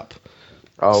this up?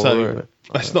 Really?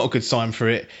 That's not a good sign for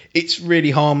it. It's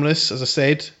really harmless, as I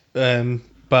said,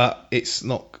 but it's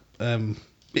not.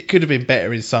 It could have been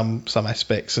better in some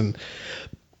aspects, and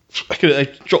they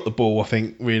dropped the ball. I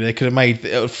think really they could have made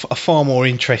a far more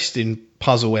interesting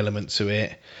puzzle element to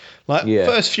it. Like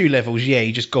first few levels,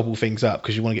 you just gobble things up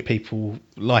because you want to get people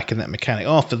liking that mechanic.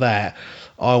 After that,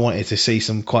 I wanted to see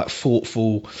some quite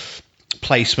thoughtful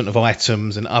placement of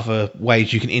items and other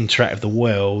ways you can interact with the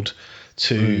world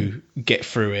to get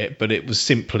through it. But it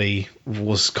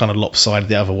was kind of lopsided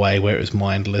the other way, where it was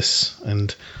mindless.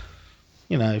 And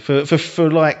you know, for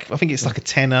like, I think it's like a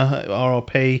tenner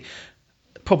RRP.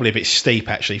 Probably a bit steep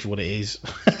actually for what it is,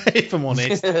 if I'm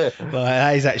honest. Like,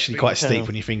 that is actually quite steep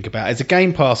when you think about it. It's a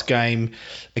Game Pass game.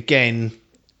 Again,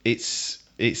 it's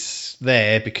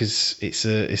there because it's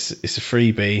a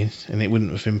freebie and it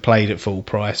wouldn't have been played at full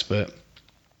price, but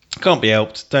can't be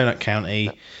helped. Donut County,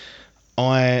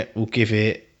 I will give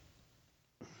it.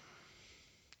 I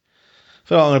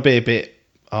feel like I'm going to be a bit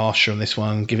harsher on this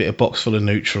one. Give it a box full of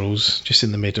neutrals, just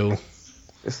in the middle.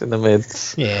 Just in the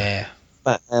mids. Yeah.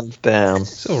 That hands down.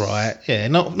 It's all right. Yeah,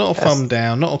 not a thumb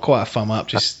down, not quite a thumb up,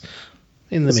 just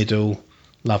in the middle,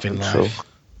 loving life.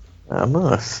 Oh,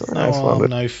 nice.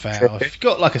 No foul. If you've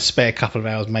got like a spare couple of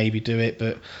hours, maybe do it.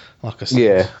 But like I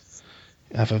said,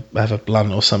 have a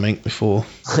blunt or something before.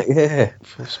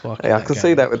 Before sparking. Yeah, I can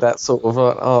see that with that sort of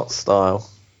art style.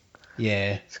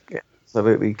 Yeah.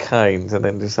 absolutely caned, and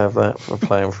then just have that for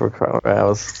playing for a couple of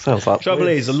hours. Sounds like Trouble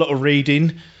is, a lot of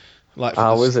reading. Like,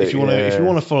 if you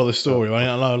want to follow the story, I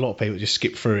know a lot of people just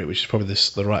skip through it, which is probably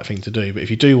the right thing to do. But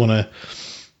if you do want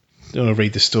to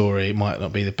read the story, it might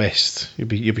not be the best.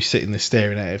 You'll be sitting there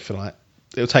staring at it for like,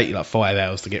 it'll take you like 5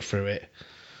 hours to get through it.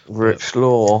 Rich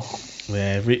lore.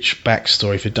 Yeah, rich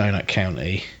backstory for Donut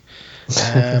County.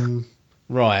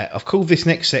 Right, I've called this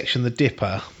next section the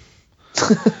Dipper.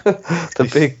 The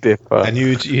Big Dipper. And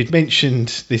you'd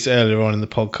mentioned this earlier on in the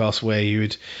podcast where you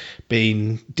had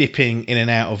been dipping in and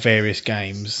out of various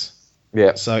games.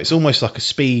 Yeah. So it's almost like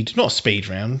not a speed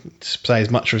round, say as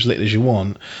much or as little as you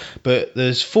want, but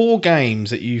there's 4 games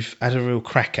that you've had a real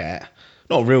crack at.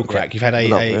 Not a real crack, you've had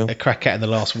a crack at in the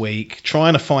last week,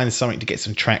 trying to find something to get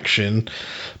some traction.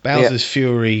 Bowser's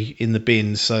Fury in the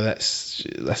bins, so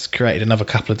that's created another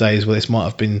couple of days where this might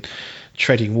have been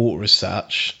treading water as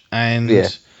such. And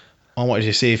I wanted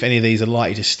to see if any of these are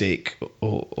likely to stick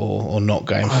or not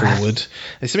going forward.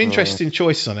 There's some interesting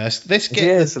choices on this. Let's get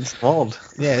it's odd.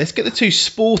 Yeah, let's get the 2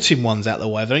 sporting ones out of the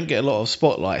way. They don't get a lot of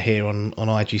spotlight here on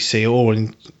IGC or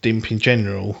in DIMP in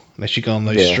general, unless you go on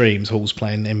those streams. Hall's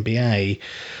playing NBA.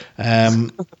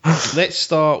 Let's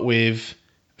start with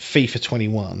FIFA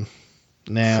 21.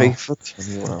 Now,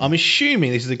 FIFA 21. I'm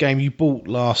assuming this is a game you bought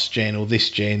last gen or this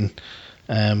gen,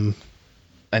 and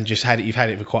just you've had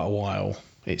it for quite a while.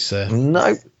 It's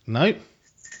no.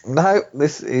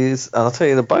 This is, and I'll tell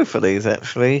you, both of these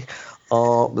actually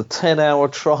are the 10-hour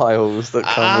trials that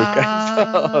come with Game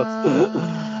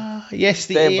Pass. Yes,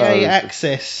 the EA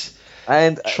Access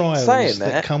and trials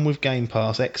that come with Game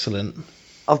Pass. Excellent.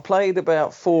 I've played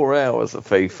about 4 hours of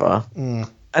FIFA,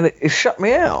 and it shut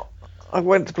me out. I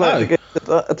went to play it again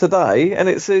today, and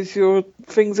it says your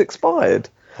thing's expired.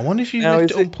 I wonder if you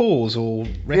left it on pause or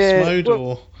rest mode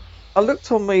or. I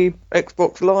looked on my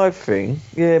Xbox Live thing.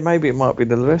 Yeah, maybe it might be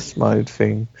the rest mode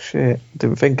thing. Shit,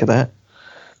 didn't think of that.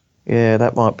 Yeah,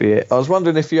 that might be it. I was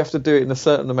wondering if you have to do it in a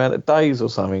certain amount of days or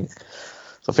something.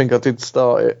 So I think I did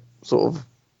start it sort of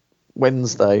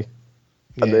Wednesday.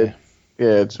 And then,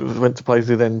 went to play it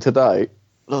then today. And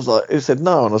I was like, it said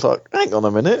no. And I was like, hang on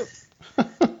a minute.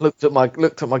 looked at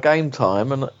my game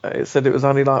time, and it said it was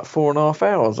only like 4.5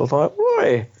 hours. I was like,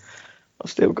 why? I've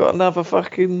still got another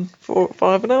fucking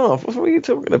 5.5. What are you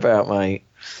talking about, mate?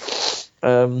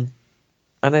 And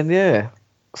then,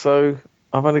 so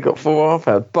I've only got 4.5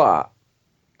 hours. But,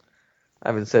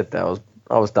 having said that,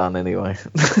 I was done anyway.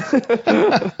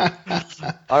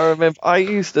 I remember I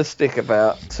used to stick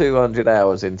about 200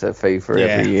 hours into FIFA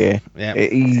every year. Yeah.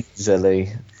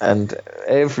 Easily. And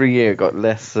every year it got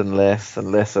less and less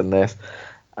and less and less.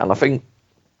 And I think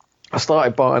I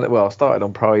started buying it. Well, I started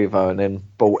on Pro Evo and then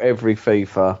bought every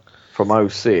FIFA from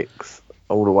 06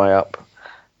 all the way up.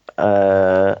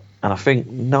 And I think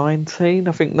 19.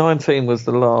 I think 19 was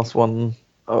the last one,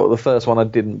 or the first one I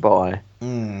didn't buy.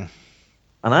 And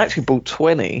I actually bought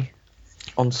 20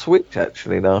 on Switch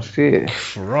actually last year.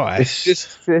 Christ!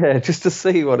 Just to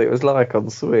see what it was like on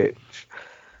Switch,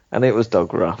 and it was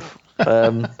dog rough.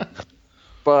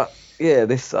 But.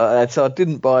 Yeah, so I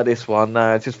didn't buy this one. No,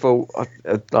 I just thought,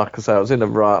 like I say, I was in a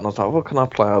rut, and I was like, what can I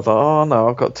play? I was like, oh no,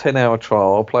 I've got a 10-hour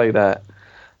trial. I'll play that.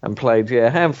 And played, a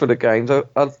handful of games. I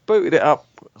booted it up.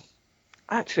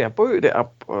 Actually, I booted it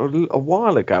up a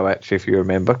while ago, actually, if you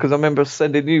remember, because I remember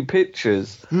sending you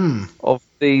pictures of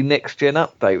the next-gen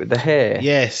update with the hair.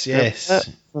 Yes.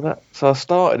 So I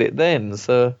started it then.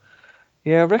 So,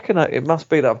 yeah, I reckon it must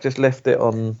be that I've just left it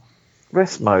on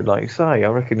rest mode, like you say. I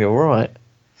reckon you're right.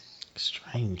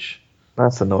 Strange.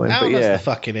 That's annoying. How but does the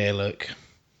fucking hair look?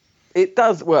 It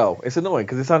does. Well, it's annoying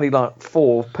because it's only like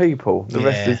 4 people. The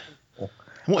rest is.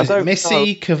 What is it?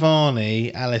 Messi,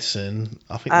 Cavani, Alisson.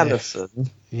 I think Alisson.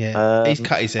 Yeah, he's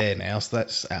cut his hair now, so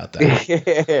that's out of date.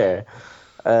 Yeah.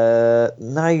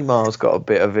 Neymar's got a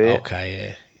bit of it.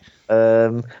 Okay,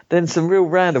 yeah. Then some real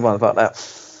random ones like that.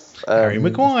 Harry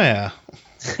Maguire.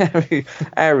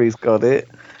 Harry's got it.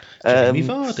 Jamie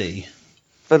Vardy.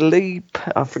 Philippe,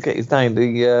 I forget his name,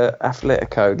 the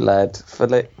Atletico lad,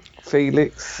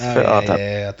 Felix.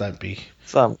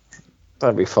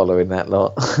 Don't be following that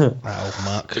lot. That old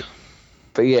muck.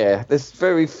 But yeah, there's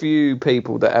very few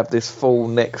people that have this full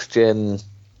next gen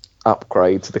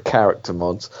upgrade to the character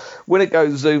mods. When it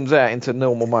zooms out into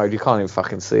normal mode, you can't even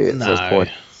fucking see it. No. At this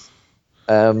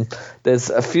point. There's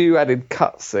a few added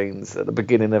cutscenes at the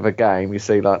beginning of a game. You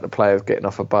see like the players getting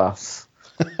off a bus.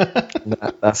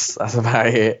 That's about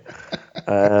it.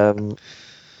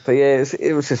 But yeah,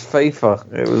 it was just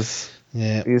FIFA. It was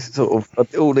sort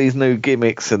of all these new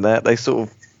gimmicks and that they sort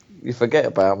of you forget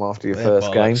about them after your They're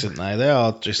first game. bollocks, aren't they? They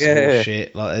are just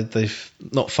shit. Like they've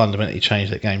not fundamentally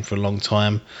changed that game for a long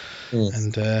time.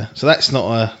 And so that's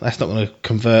not going to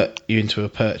convert you into a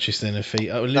purchase then.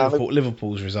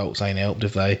 Liverpool's results ain't helped,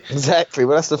 have they? Exactly.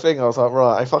 Well, that's the thing. I was like,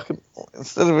 right, if I can,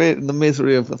 instead of it in the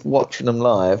misery of watching them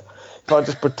live, if I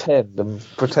just pretend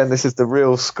this is the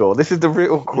real score, this is the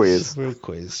real quiz. Real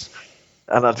quiz.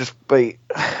 And I just beat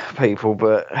people,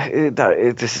 but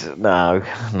it just no,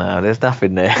 there's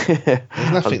nothing there.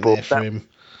 There's nothing there for him.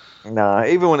 No,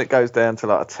 even when it goes down to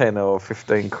like 10 or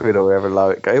 15 quid or whatever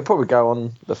low it goes, it'll probably go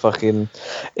on the fucking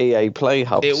EA Play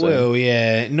Hub. It will,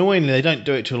 yeah. Annoyingly, they don't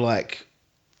do it till like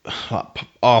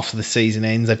after the season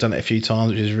ends. They've done it a few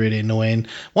times, which is really annoying.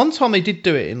 One time they did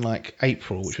do it in like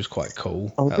April, which was quite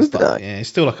cool. Oh, it's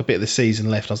still like a bit of the season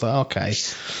left. I was like, okay,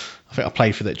 I think I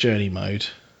played for that journey mode.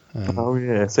 Oh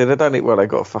yeah, see they don't. Well, they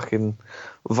got a fucking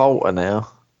Volta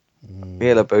now.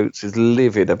 Yellow Boots is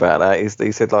livid about that.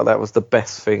 He said like that was the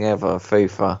best thing ever,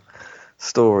 FIFA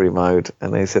story mode,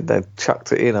 and he said they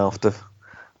chucked it in after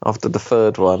the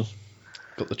third one.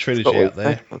 Got the trilogy out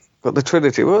there. Got the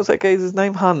trilogy. What was that guy's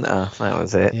name? Hunter. That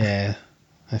was it. Yeah.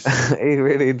 He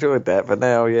really enjoyed that, but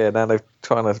now they're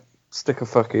trying to stick a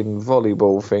fucking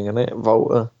volleyball thing in it.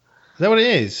 Volta. Is that what it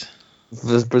is?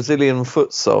 The Brazilian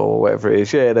futsal or whatever it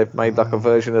is. Yeah, they've made like a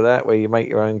version of that where you make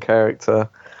your own character.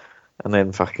 And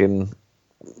then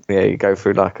you go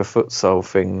through like a futsal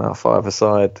thing, like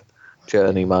 5-a-side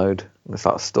journey mode. It's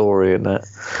like a story in that.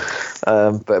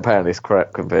 But apparently it's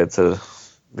crap compared to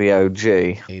the OG.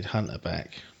 Need Hunter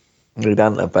back. But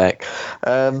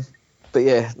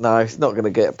yeah, no, it's not going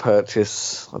to get a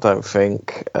purchase, I don't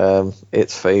think.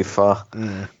 It's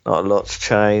FIFA. Not a lot's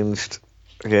changed.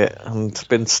 Yeah, and it's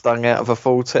been stung out of a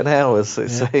full 10 hours, it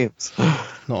seems.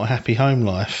 Not a happy home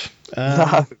life.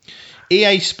 No.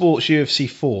 EA Sports UFC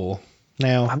 4.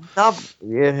 Now,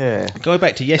 go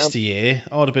back to yesteryear.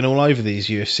 I'd have been all over these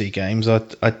UFC games.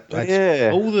 I'd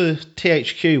all the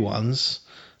THQ ones.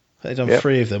 They'd done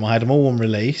 3 of them. I had them all on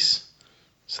release,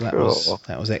 so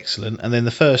that was excellent. And then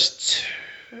the first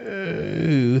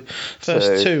two of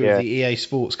the EA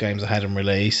Sports games I had on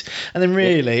release. And then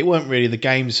really, it weren't really the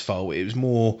game's fault. It was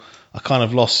more I kind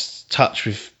of lost touch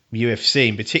with UFC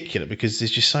in particular because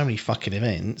there's just so many fucking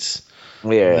events.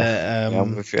 And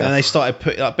they started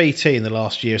putting like BT in the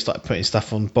last year started putting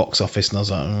stuff on Box Office, and I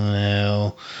was like,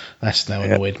 well, that's now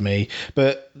annoyed me.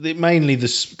 But mainly the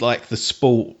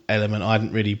sport element, I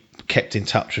hadn't really kept in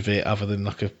touch with it, other than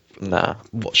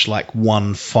watch like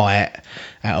one fight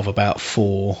out of about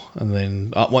 4, and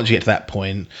then once you get to that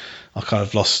point, I kind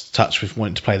of lost touch with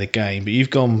wanting to play the game. But you've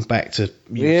gone back to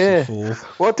UFC 4.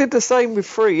 Well, I did the same with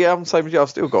 3. Yeah, I'm the same as you. I've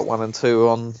still got 1 and 2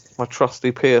 on my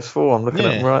trusty PS4. I'm looking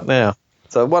at them right now.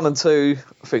 So 1 and 2,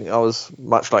 I think I was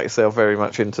much like yourself, very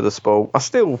much into the sport. I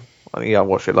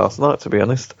watched it last night, to be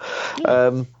honest.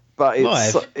 But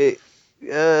it's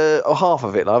half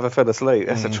of it live. I fell asleep.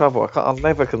 That's the trouble. I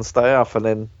never can stay up, and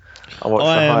then I watched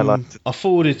the highlights. I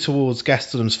forwarded towards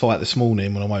Gastelum's fight this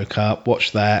morning when I woke up.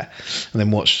 Watched that, and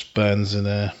then watched Burns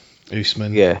and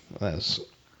Usman. Yeah, that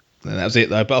was it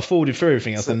though. But I forwarded through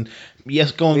everything else, and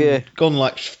gone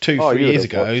like 2-3 years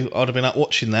ago. I'd have been up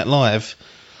watching that live.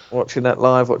 Watching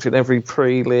every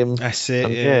prelim. That's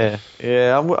it.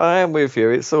 I am with you.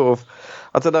 It's sort of,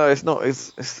 I don't know.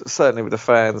 It's certainly with the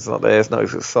fans not there. It's not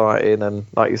as exciting, and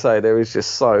like you say, there is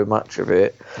just so much of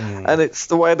it, and it's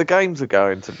the way the games are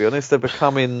going. To be honest, they're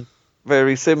becoming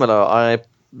very similar. I,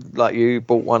 like you,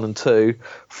 bought 1 and 2.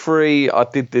 3, I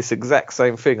did this exact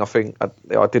same thing. I think I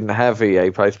didn't have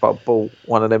EA Play, but I bought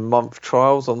one of them month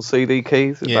trials on CD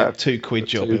keys. Yeah, about £2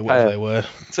 job, whatever they were.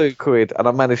 £2, and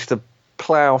I managed to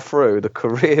plough through the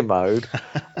career mode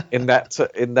in that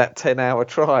 10-hour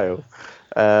trial.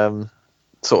 You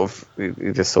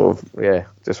just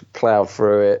ploughed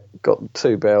through it, got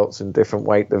 2 belts in different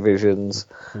weight divisions,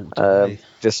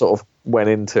 just sort of went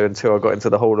into until I got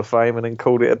into the Hall of Fame, and then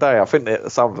called it a day. I think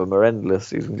that some of them are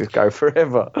endless. You can just go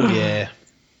forever. Yeah.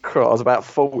 I was about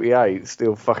 48,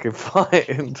 still fucking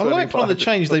fighting. I like one of the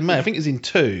changes they made. I think it was in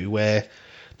 2, where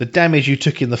the damage you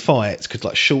took in the fights could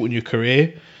like shorten your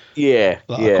career. I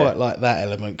quite like that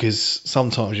element, because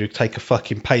sometimes you take a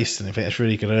fucking paste and think it's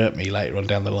really going to hurt me later on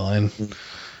down the line.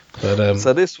 But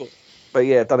so this one,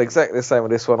 done exactly the same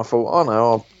with this one. I thought,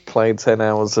 I played 10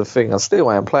 hours of thing. I still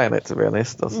am playing it, to be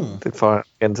honest. I did fight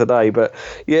again today, but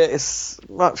yeah, it's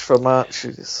much for much.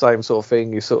 It's the same sort of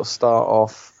thing. You sort of start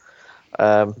off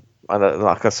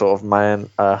like a sort of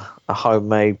a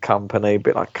homemade company, a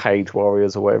bit like Cage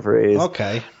Warriors or whatever it is.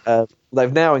 Okay.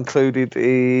 They've now included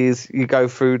you go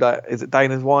through that, is it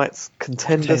Dana White's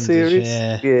Contender Series?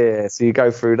 Yeah, so you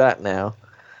go through that now.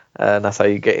 and that's how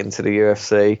you get into the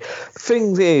UFC. The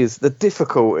thing is, the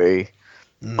difficulty.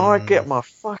 I get my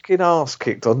fucking ass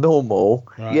kicked on normal,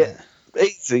 yet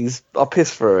easy's I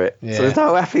piss through it. Yeah. So there's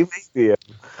no happy medium.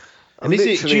 And do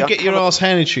you get your ass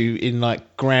handed to you in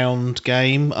like ground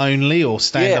game only, or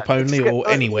stand up only, or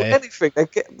anywhere? Anything.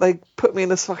 They put me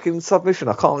in a fucking submission.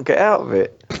 I can't get out of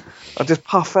it. I just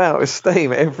puff out with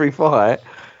steam every fight.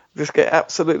 Just get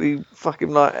absolutely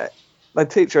fucking like. They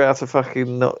teach you how to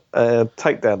fucking not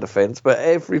takedown defense, but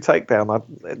every takedown, I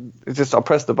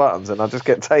press the buttons and I just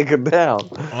get taken down.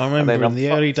 I remember in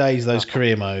the early days, those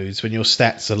career modes, when your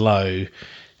stats are low,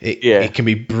 it can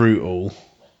be brutal.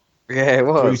 Yeah, it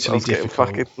was. Brutally I was getting difficult.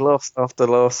 fucking loss after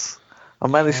loss. I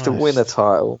managed to win a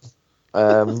title.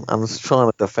 I was trying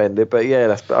to defend it, but yeah,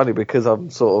 that's only because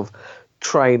I'm sort of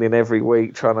training every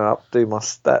week, trying to do my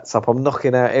stats up. I'm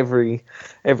knocking out every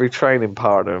training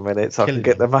partner a minute so I can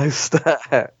get the most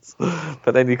stats.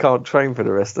 But then you can't train for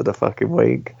the rest of the fucking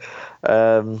week.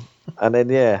 And then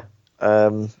the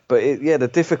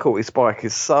difficulty spike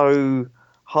is so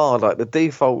hard. Like the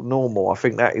default normal, I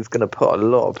think that is going to put a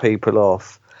lot of people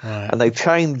off. Right. And they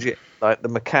change it, like the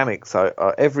mechanics.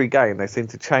 So every game they seem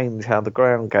to change how the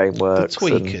ground game works. The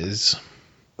tweakers.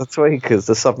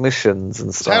 The submissions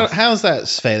and stuff. So how's that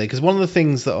fairly? Because one of the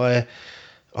things that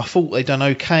I thought they'd done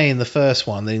okay in the first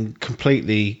one, then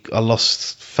completely I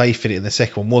lost faith in it in the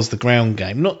second one, was the ground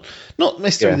game. Not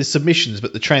necessarily the submissions,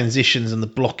 but the transitions and the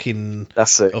blocking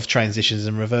of transitions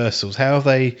and reversals. How have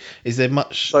they? Is there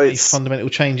much fundamental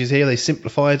changes here? They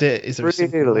simplified it. Is there a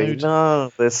simple mode?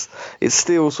 No, it's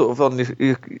still sort of on the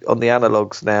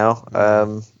analogs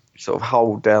now. Sort of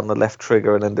hold down the left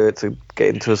trigger and then do it to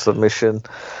get into a submission.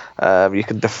 You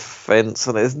can defense,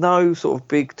 and there's no sort of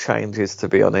big changes, to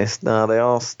be honest. No, they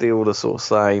are still the sort of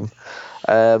same.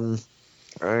 And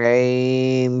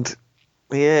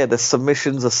yeah, the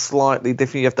submissions are slightly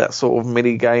different. You have that sort of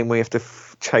mini game where you have to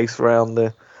chase around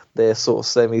their sort of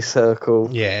semicircle.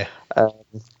 Yeah.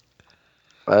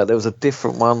 There was a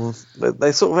different one.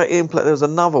 They sort of there was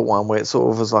another one where it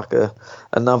sort of was like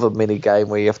another mini game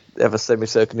where you have a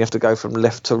semicircle and you have to go from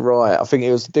left to right. I think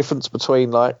it was the difference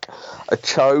between like a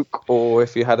choke or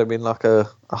if you had them in like a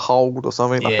hold or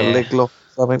something, like a leg lock,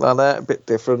 something like that. A bit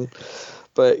different.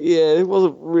 But yeah, it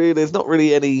wasn't really. There's not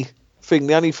really anything.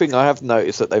 The only thing I have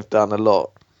noticed that they've done a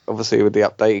lot, obviously with the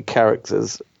updated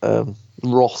characters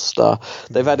roster,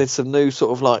 they've added some new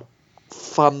sort of like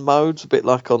fun modes, a bit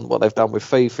like on what they've done with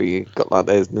FIFA. You got like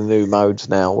there's the new modes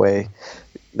now where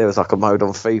there was like a mode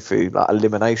on FIFA like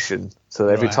elimination. So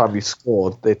every time you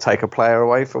scored, they'd take a player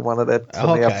away from one of their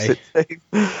the opposite team.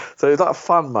 So it's like a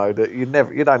fun mode that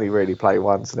you'd only really play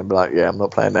once and then be like, yeah, I'm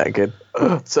not playing that again.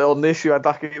 So on this, you had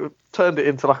turned it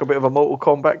into like a bit of a Mortal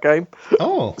Kombat game.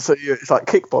 Oh, so it's like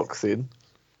kickboxing.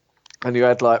 And you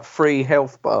had like 3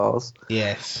 health bars.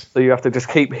 Yes. So you have to just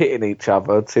keep hitting each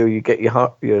other till you get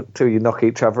till you knock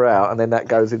each other out, and then that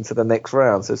goes into the next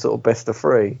round. So it's sort of best of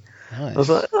 3. Nice. I was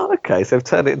like, oh, okay. So they've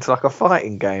turned it into like a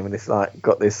fighting game, and it's like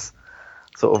got this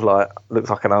sort of like looks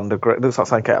like something out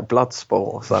of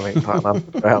Bloodsport or something, like an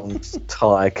underground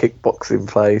Thai kickboxing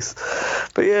place.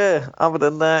 But yeah, other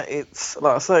than that, it's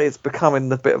like I say, it's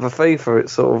becoming a bit of a FIFA.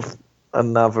 It's sort of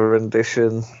another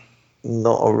rendition.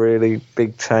 Not a really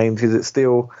big changes. It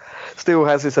still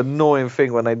has this annoying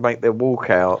thing when they make their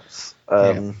walkouts.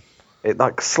 It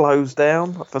like slows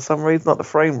down for some reason, like the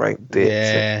frame rate dips.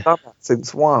 Yeah. It's done that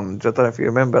since 1. I don't know if you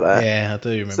remember that. Yeah, I do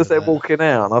remember. It's just they're walking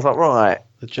out, and I was like, right,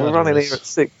 we're running here at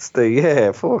 60. Yeah,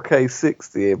 4K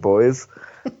 60 here, boys.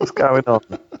 What's going on?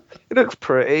 It looks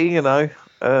pretty, you know.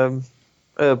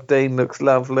 Herb Dean looks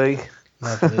lovely.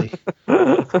 Lovely.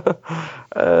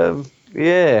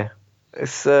 Yeah.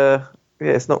 It's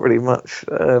not really much.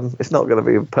 It's not going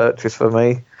to be a purchase for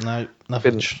me. No,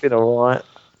 nothing. Been all right.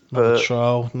 Another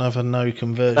trial, another no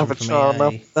conversion Another for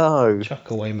trial, me. no.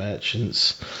 Chuck away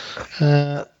merchants.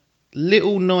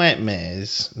 Little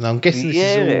Nightmares. Now I'm guessing this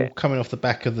is all coming off the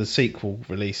back of the sequel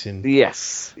releasing.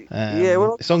 Yes.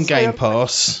 It's on Game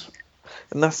Pass.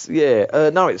 And that's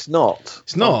no, it's not.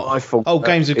 It's not. I thought.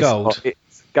 Games with Gold.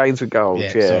 It's Games with Gold.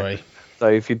 Yeah. Sorry. So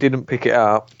if you didn't pick it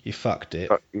up, you fucked it.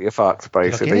 You fucked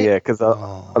basically, because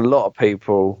a lot of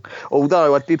people.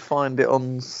 Although I did find it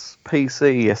on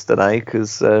PC yesterday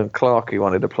because Clarky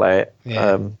wanted to play it.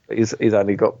 Yeah. He's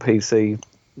only got PC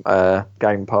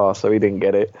Game Pass, so he didn't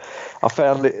get it. I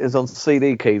found it is on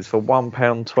CD keys for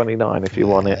 £1.29 if you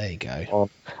want it. There you go.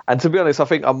 And to be honest, I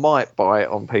think I might buy it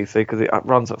on PC because it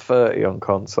runs at 30 on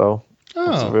console.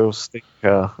 Oh, it's a real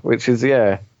stinker. Which is Does it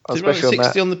run at especially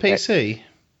 60 on the PC?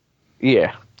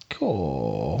 Yeah.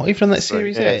 Cool. Even on that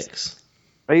Series X.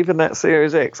 Even that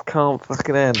Series X can't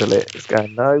fucking handle it. It's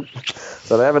going, no.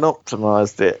 So they haven't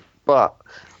optimised it. But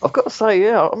I've got to say,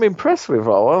 yeah, I'm impressed with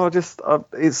Roll.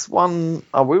 It's one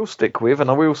I will stick with and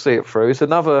I will see it through. It's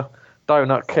another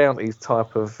Donut County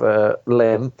type of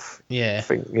length. Yeah. I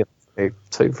think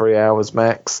 2-3 hours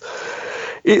max.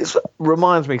 It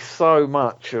reminds me so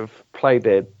much of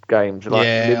Playdead games. Like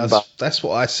Limbo. That's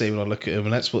what I see when I look at them,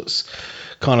 and that's what's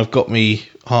kind of got me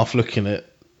half looking at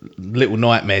Little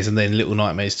Nightmares and then Little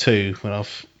Nightmares 2 when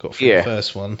I've got through the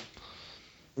first one.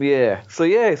 Yeah, so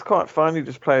it's quite fun. You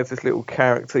just play as this little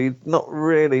character. You're not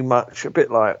really much, a bit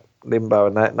like Limbo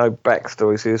and that, no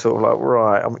backstory. So you're sort of like,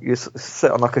 right, you're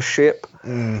set on like a ship,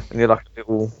 and you're like a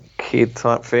little kid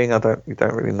type thing. You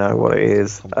don't really know what it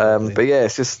is. But yeah,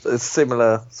 it's just a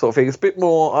similar sort of thing. It's a bit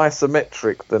more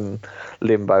isometric than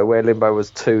Limbo, where Limbo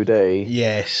was 2D.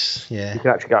 Yes, yeah. You can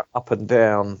actually go up and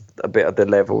down a bit of the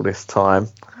level this time.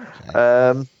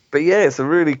 Okay. But yeah, it's a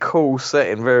really cool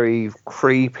setting, very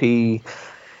creepy.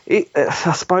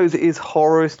 I suppose it is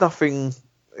horror. It's nothing.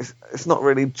 It's not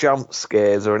really jump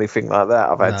scares or anything like that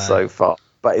I've had so far.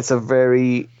 But it's a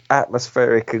very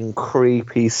atmospheric and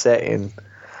creepy setting.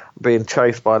 Being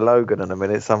chased by Logan in a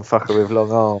minute, some fucker with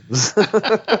long arms.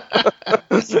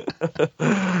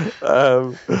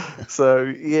 So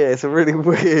yeah, it's a really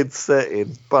weird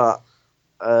setting, but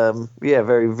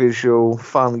very visual,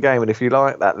 fun game. And if you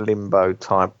like that Limbo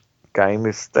type game,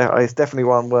 it's definitely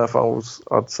one worth.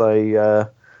 I'd say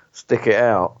stick it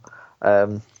out.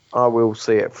 I will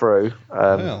see it through,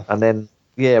 and then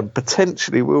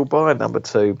potentially we'll buy number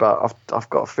 2. But I've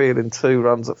got a feeling 2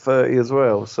 runs at 30 as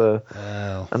well. So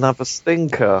another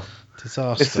stinker.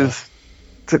 Disaster. This is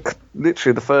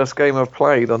literally the first game I've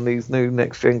played on these new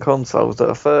next gen consoles that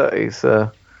are 30.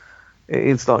 So it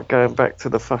is like going back to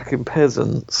the fucking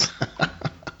peasants.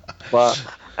 But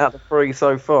out of 3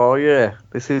 so far,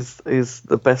 this is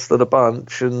the best of the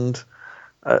bunch and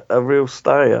a real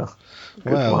stayer.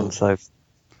 Good one. So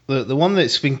the one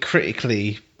that's been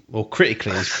critically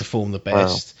has performed the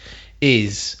best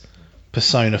is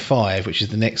Persona 5, which is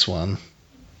the next one.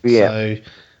 Yeah. So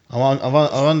I've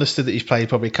understood that you've played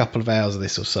probably a couple of hours of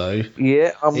this or so.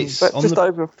 Yeah, it's just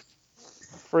over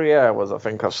 3 hours. I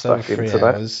think I've stuck into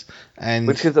that,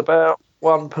 which is about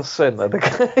 1% of the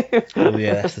game. Oh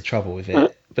yeah, that's the trouble with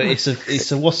it. But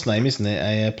it's a what's name, isn't it?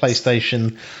 A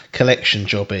PlayStation collection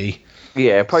jobby.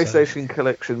 Yeah, PlayStation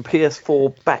Collection,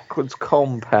 PS4 backwards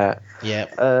compat.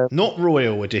 Yeah, not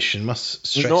Royal Edition. Must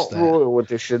stress not that. Not Royal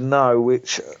Edition, no.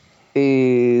 Which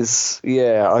is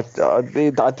I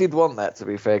did want that, to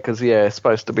be fair, because it's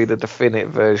supposed to be the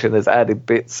definitive version. There's added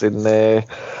bits in there,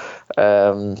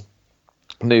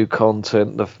 new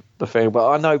content, the thing. But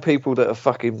I know people that have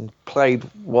fucking played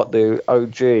the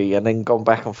OG and then gone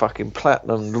back and fucking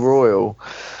platinum Royal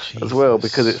as well,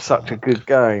 because it's such a good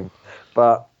game.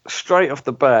 But straight off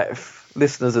the bat, if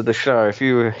listeners of the show, if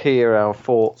you hear our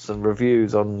thoughts and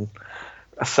reviews on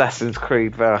Assassin's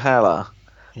Creed Valhalla,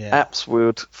 Apps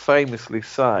would famously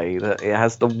say that it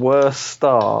has the worst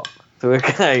start to a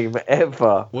game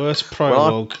ever. Worst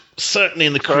prologue, certainly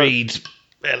in the Creed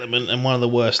element, and one of the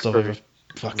worst I've ever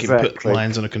fucking put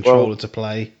lines on a controller to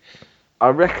play. I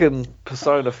reckon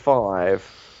Persona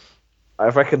 5,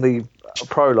 the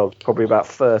prologue probably about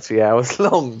 30 hours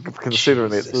long,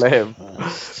 considering its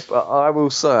length. But I will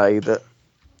say that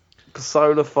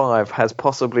Persona 5 has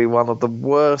possibly one of the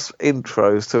worst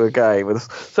intros to a game. And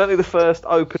certainly the first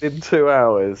opening 2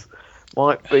 hours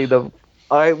might be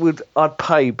I'd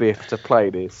pay Biff to play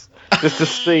this just to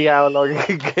see how long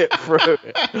he can get through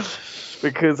it.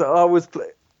 Because I was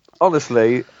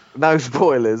honestly, no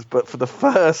spoilers, but for the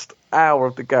first hour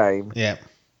of the game,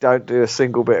 don't do a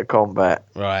single bit of combat.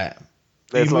 Right.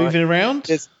 Are you moving around?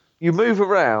 You move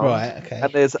around, right? Okay.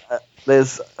 And there's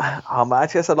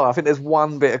actually that's a lie. I think there's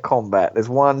one bit of combat. There's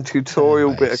one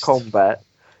tutorial bit of combat.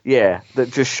 Yeah,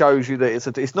 that just shows you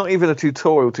that it's not even a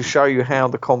tutorial to show you how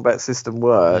the combat system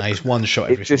works. No, it's one shot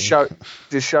everything. It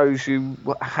just shows you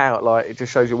how, it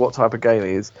just shows you what type of game it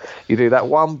is. You do that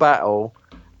one battle,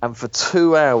 and for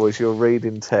 2 hours you're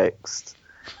reading text,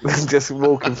 just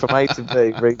walking from A to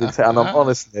B, reading text. And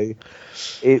honestly,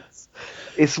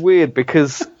 it's weird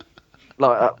because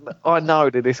I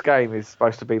know that this game is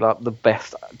supposed to be the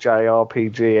best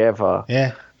JRPG ever.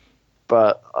 Yeah.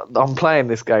 But I'm playing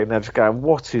this game now, just going,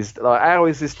 how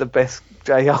is this the best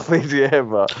JRPG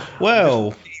ever?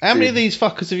 Well, how many of these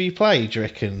fuckers have you played, do you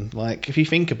reckon? If you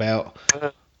think about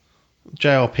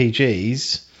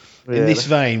JRPGs in this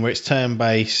vein, where it's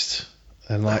turn-based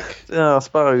and I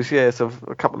suppose, so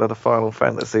a couple of the Final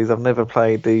Fantasies. I've never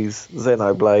played these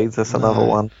Xenoblades, that's another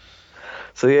one.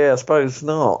 So I suppose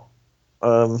not.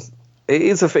 it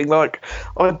is a thing. Like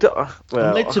I'm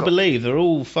led to believe they're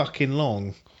all fucking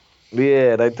long.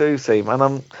 Yeah, they do seem.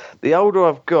 And the older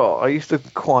I've got, I used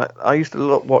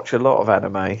to watch a lot of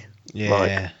anime.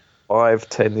 Yeah. Like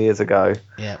 5-10 years ago.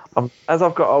 Yeah. As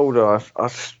I've got older,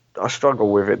 I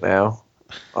struggle with it now.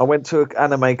 I went to an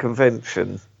anime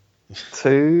convention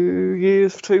 3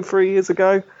 years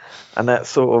ago, and that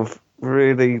sort of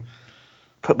really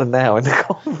put the nail in the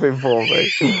coffin for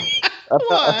me.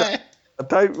 I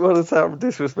don't want to sound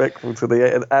disrespectful to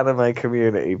the anime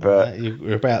community, but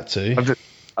you're about to.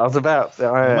 I was about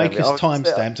to. Make us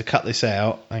timestamp to cut this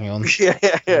out. Hang on. Yeah.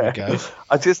 There we go.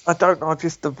 I don't know.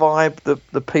 Just the vibe,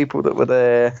 the people that were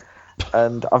there,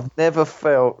 and I've never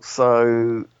felt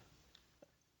so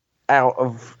out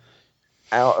of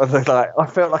the, like, I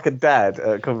felt like a dad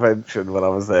at a convention when I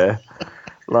was there.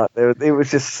 Like it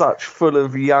was just such full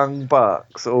of young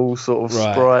bucks, all sort of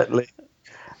sprightly,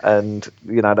 and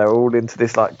you know they're all into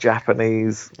this like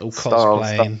Japanese all style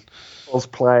cosplaying.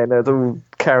 Cosplaying. There's all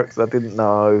characters I didn't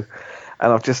know,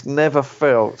 and I've just never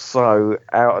felt so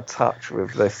out of touch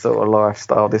with this sort of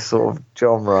lifestyle, this sort of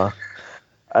genre.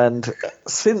 And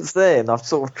since then, I've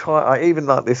sort of tried. Even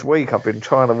like this week, I've been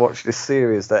trying to watch this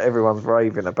series that everyone's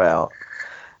raving about,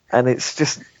 and it's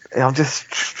just I've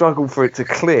just struggled for it to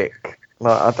click.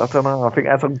 Like I don't know. I think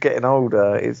as I'm getting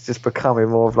older, it's just becoming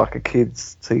more of like a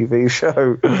kids' TV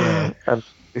show, and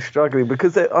it's struggling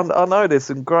because I know there's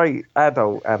some great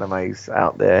adult animes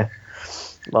out there,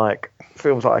 like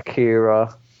films like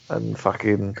Akira and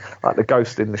fucking like the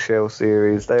Ghost in the Shell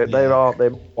series. They're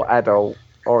more adult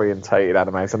orientated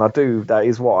animes, and that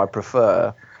is what I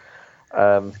prefer.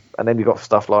 And then you've got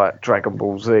stuff like Dragon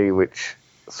Ball Z, which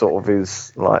sort of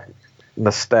is like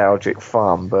nostalgic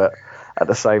fun, but at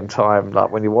the same time,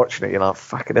 like when you're watching it, you're like,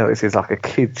 fucking hell, this is like a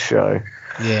kids show.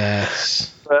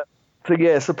 Yes.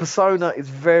 So Persona is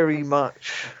very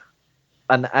much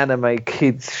an anime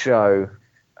kids show.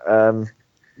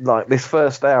 Like this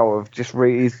first hour of just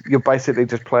you're basically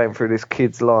just playing through this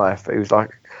kid's life. It was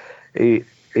like he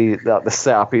like the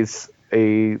setup is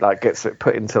he like gets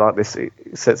put into like this. He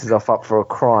sets himself up for a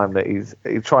crime that he's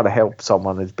trying to help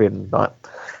someone who's been like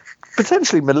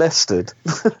potentially molested.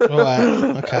 Right.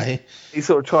 Okay. He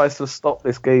sort of tries to stop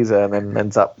this geezer and then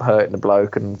ends up hurting the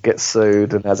bloke and gets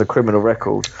sued and has a criminal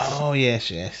record. Oh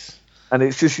yes. And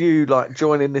it's just you like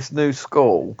joining this new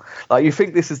school. Like you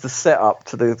think this is the setup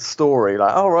to the story.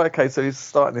 Like, oh right, okay, so he's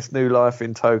starting this new life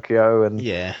in Tokyo and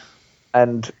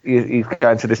he's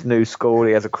going to this new school.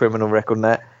 He has a criminal record and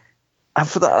that. And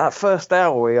for that first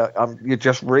hour, you're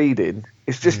just reading.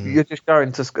 It's just you're just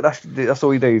going to school. That's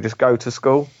all you do. You just go to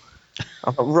school.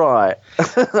 I'm like, right.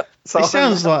 So it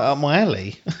sounds like up my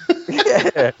alley.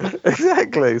 Yeah,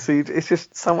 exactly. So it's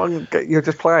just you're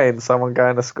just playing someone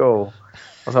going to school.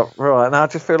 I was like, right, and I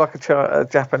just feel like a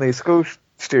Japanese school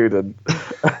student.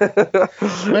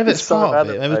 Maybe it's part of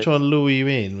it. Maybe try and lure you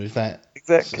in with that.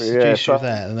 Exactly, seduce you with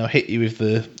that, and they'll hit you with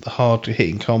the hard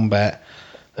hitting combat.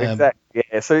 Exactly,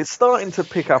 yeah. So it's starting to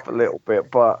pick up a little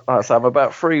bit, but like I say, I'm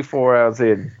about 3-4 hours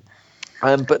in.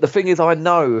 But the thing is, I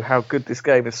know how good this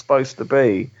game is supposed to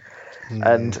be.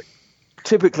 And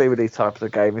typically with these types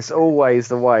of games, it's always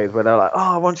the way where they're like,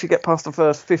 oh, once you get past the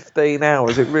first 15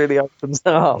 hours, it really opens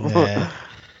up. Yeah.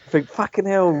 I think, fucking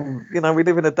hell, you know, we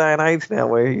live in a day and age now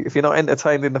where if you're not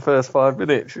entertained in the first 5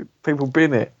 minutes, people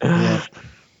bin it. Yeah.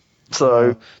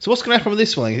 So what's going to happen with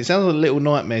this one? It sounds like Little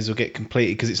Nightmares will get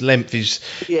completed because its length is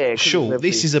short.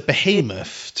 This is a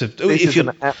behemoth. If you're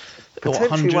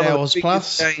 100 hours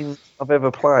plus. Games I've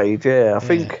ever played. Yeah, I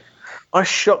think I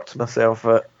shocked myself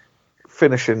at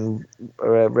finishing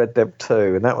Red Dead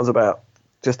 2, and that was about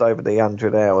just over the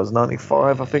 100 hours,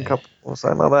 95, I think, or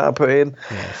something like that I put in.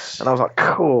 Yes. And I was like,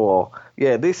 cool.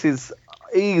 Yeah, this is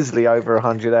easily over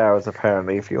 100 hours,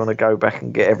 apparently, if you want to go back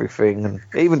and get everything. And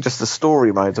even just the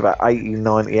story mode's about 80,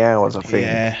 90 hours, I think.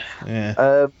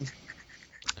 Yeah.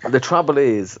 The trouble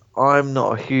is, I'm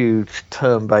not a huge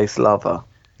turn-based lover.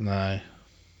 No.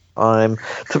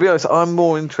 To be honest, I'm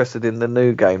more interested in the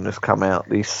new game that's come out,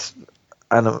 this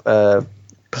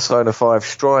Persona 5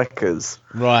 Strikers.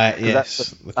 Right, yes. That's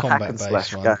the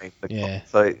combat-based one. Game.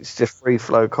 So it's just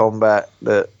free-flow combat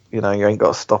that, you know, you ain't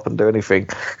got to stop and do anything.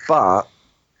 But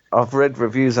I've read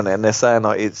reviews on it, and they're saying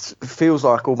like it feels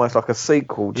like almost like a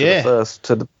sequel to the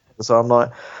first. So I'm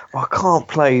like, well, I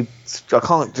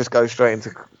can't just go straight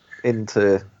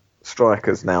into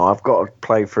Strikers now. I've got to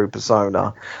play through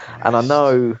Persona, and I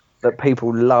know that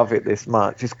people love it this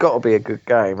much. It's got to be a good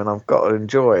game, and I've got to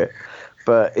enjoy it.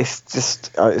 But it's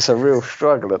just it's a real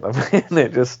struggle at the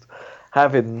minute. Just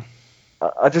having,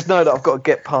 I just know that I've got to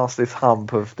get past this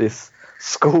hump of this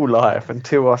school life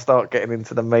until I start getting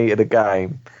into the meat of the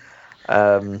game.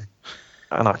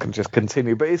 and I can just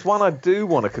continue. But it's one I do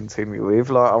want to continue with.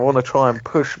 Like, I want to try and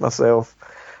push myself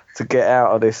to get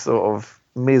out of this sort of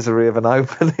misery of an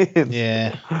opening.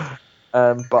 Yeah.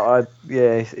 But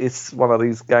it's one of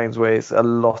these games where it's a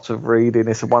lot of reading.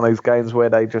 It's one of those games where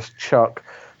they just chuck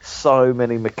so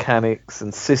many mechanics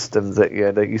and systems at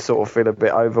you that you sort of feel a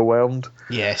bit overwhelmed.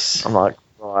 Yes. I'm like,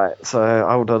 right, so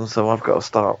hold on, so I've got to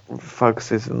start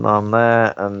focusing on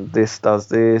that, and this does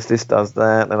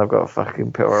that, and I've got to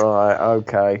fucking put, right,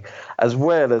 okay. As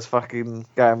well as fucking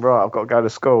going, right, I've got to go to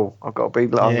school. I'm going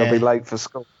to be late for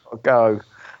school. I've got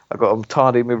to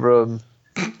tidy my room,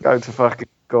 go to fucking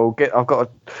school.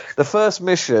 The first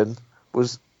mission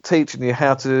was teaching you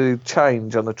how to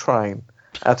change on the train,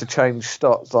 how to change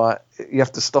stops. Like, you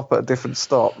have to stop at a different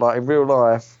stop, like in real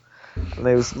life. And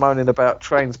they was moaning about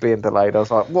trains being delayed. I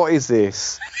was like, what is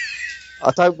this?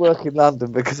 I don't work in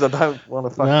London because I don't want to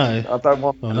fucking... No. I don't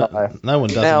want that. No one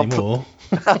does anymore.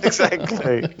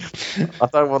 Exactly. I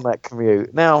don't want that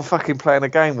commute. Now I'm fucking playing a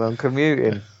game where I'm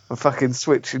commuting. I'm fucking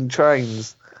switching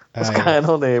trains. What's going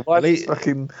on here? Why is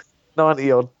fucking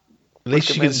 90 odd? At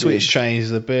least you can switch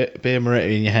trains with a beer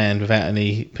Moretti in your hand without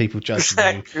any people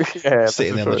judging you. Yeah,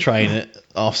 sitting on the train at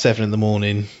 7:30 in the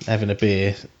morning having a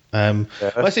beer.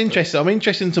 That's interesting. I'm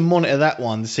interested to monitor that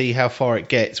one to see how far it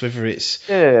gets, whether it's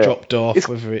dropped off,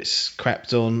 whether it's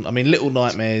crapped on. I mean, Little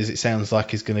Nightmares, it sounds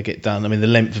like is going to get done. I mean, the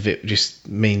length of it just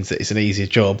means that it's an easier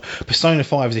job. Persona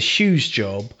 5 is a huge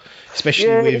job,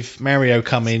 especially with Mario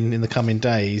coming in the coming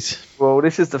days. Well,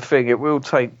 this is the thing. It will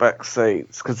take back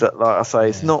seats because, like I say,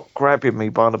 it's not grabbing me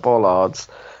by the bollards.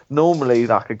 Normally,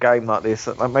 like a game like this,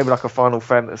 maybe like a Final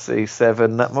Fantasy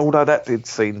VII, although that did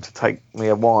seem to take me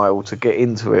a while to get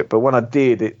into it, but when I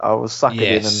did, I was sucking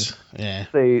in and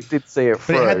did see it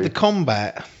through. But it had the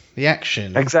combat, the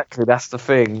action. Exactly, that's the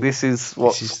thing. This is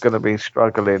what's going to be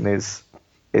struggling is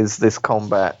this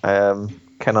combat. Will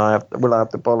I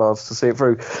have the bollards to see it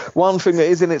through? One thing that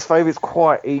is in its favour, it's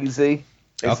quite easy.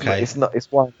 It's not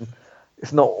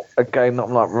a game that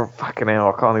I'm like, fucking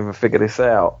hell, I can't even figure this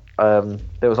out.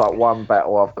 There was like one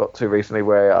battle I've got to recently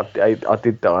where I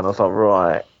did die, and I was like,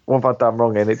 right, what have I done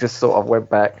wrong? And it just sort of went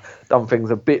back, done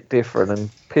things a bit different, and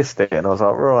pissed it. And I was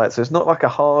like, right, so it's not like a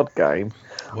hard game.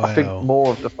 Wow. I think more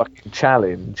of the fucking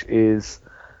challenge is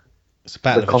it's a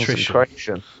battle of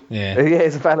concentration. Attrition. Yeah,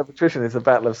 it's a battle of attrition. It's a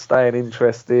battle of staying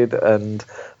interested and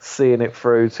seeing it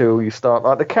through till you start.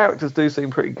 Like, the characters do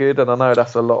seem pretty good, and I know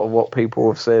that's a lot of what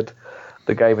people have said.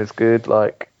 The game is good,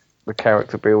 like the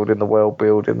character building, the world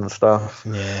building and stuff.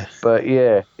 Yeah. But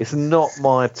yeah, it's not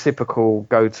my typical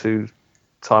go-to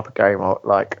type of game.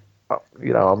 Like,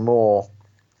 you know, I'm more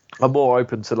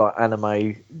open to like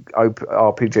anime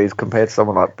RPGs compared to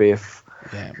someone like Biff.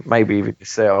 Yeah. Maybe even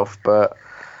yourself. But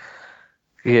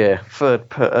yeah,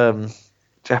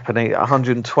 Japanese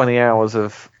 120 hours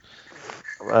of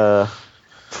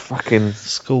fucking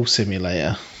school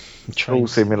simulator. School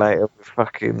simulator with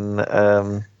fucking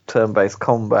turn-based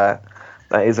combat.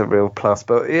 That is a real plus.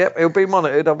 But yeah, it'll be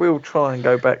monitored. I will try and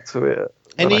go back to it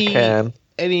when I can.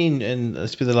 And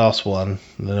let's be the last one,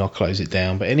 and then I'll close it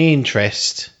down. But any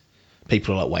interest?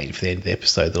 People are like waiting for the end of the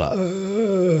episode.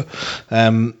 They're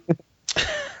like,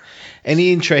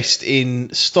 any interest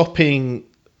in stopping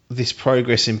this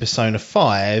progress in Persona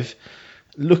 5,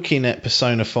 looking at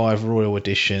Persona 5 Royal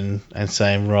Edition and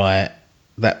saying, right,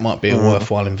 that might be a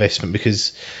worthwhile investment,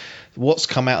 because what's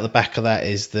come out of the back of that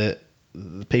is that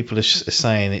people are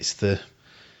saying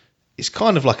it's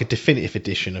kind of like a definitive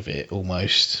edition of it,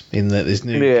 almost, in that there's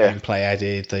new gameplay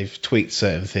added, they've tweaked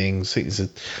certain things. I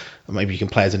think maybe you can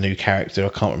play as a new character, I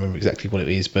can't remember exactly what it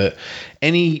is, but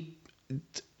anything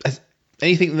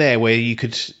there where you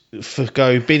could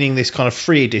forgo binning this kind of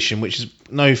free edition, which is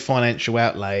no financial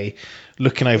outlay,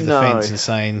 looking over the fence and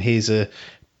saying, here's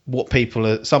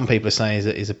some people are saying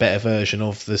is a better version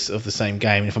of the same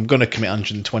game. And if I'm going to commit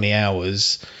 120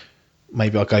 hours,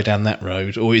 maybe I'll go down that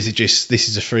road. Or is it just, this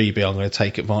is a freebie, I'm going to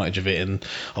take advantage of it, and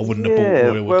I wouldn't have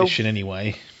bought Royal Edition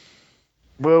anyway?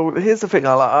 Well, here's the thing.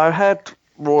 I had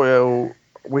Royal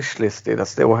wishlisted. I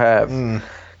still have.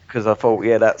 Because I thought,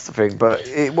 that's the thing. But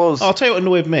it was... I'll tell you what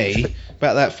annoyed me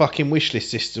about that fucking wishlist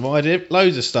system. I did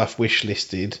loads of stuff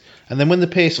wishlisted, and then when the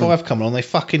PS5 come on, they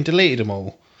fucking deleted them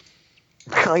all.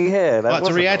 Oh, yeah. Like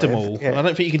to re-add them all. Yeah. I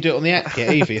don't think you can do it on the app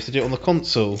yet either. You have to do it on the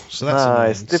console. So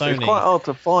that's it's quite hard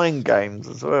to find games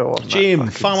as well. Jim,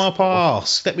 thumb up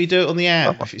arse. Let me do it on the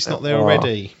app if it's not there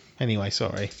already. Anyway,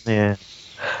 sorry. Yeah.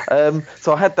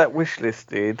 So I had that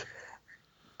wishlisted,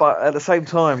 but at the same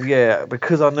time,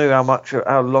 because I knew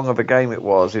how long of a game it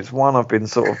was, it's one I've been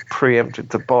sort of preempted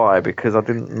to buy because I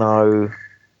didn't know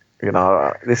You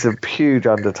know, this is a huge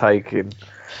undertaking.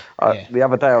 The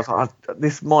other day I was like,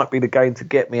 this might be the game to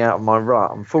get me out of my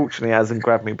rut. Unfortunately, it hasn't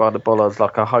grabbed me by the bollards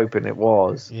like I'm hoping it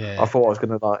was. Yeah. I thought I was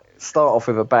going to start off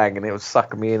with a bang and it was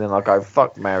sucking me in and I go,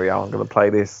 fuck Mario, I'm going to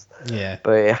play this. Yeah.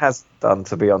 But it has done,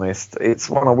 to be honest. It's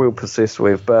one I will persist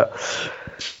with, but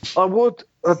I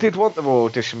did want the Royal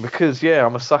Edition because,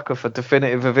 I'm a sucker for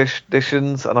definitive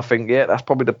editions and I think, that's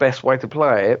probably the best way to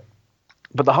play it.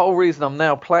 But the whole reason I'm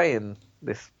now playing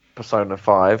this Persona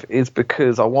 5 is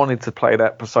because I wanted to play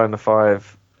that Persona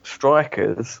 5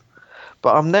 Strikers,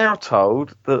 but I'm now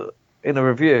told that in a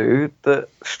review that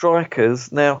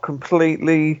Strikers now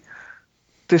completely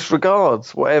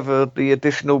disregards whatever the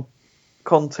additional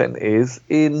content is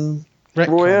in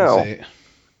Royale.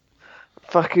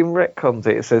 Fucking retcons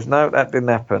it. It says, no, that didn't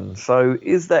happen. So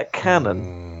is that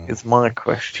canon? Is my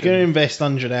question. If you're going to invest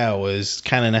 100 hours,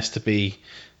 canon has to be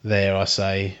there, I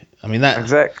say. I mean,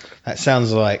 that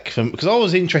sounds like... Because I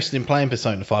was interested in playing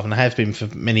Persona 5, and I have been for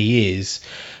many years,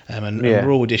 and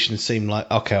Raw Edition seemed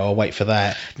like, okay, I'll wait for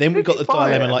that. Then we got the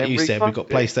dilemma, like you said, we got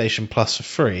PlayStation Plus for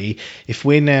free. If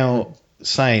we're now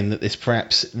saying that this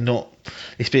perhaps not...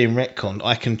 It's being retconned,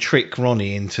 I can trick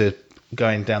Ronnie into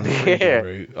going down the freedom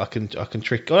route. I can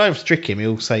trick... I don't have to trick him.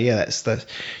 He'll say, that's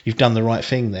you've done the right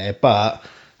thing there. But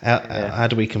how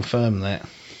do we confirm that?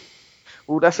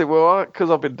 Well, that's it. Well, because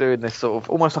I've been doing this sort of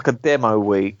almost like a demo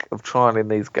week of trialing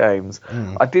these games,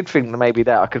 I did think that maybe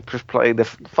I could just play the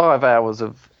 5 hours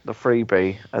of the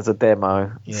freebie as a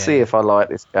demo, see if I like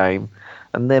this game,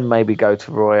 and then maybe go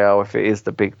to Royale if it is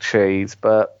the big cheese.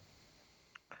 But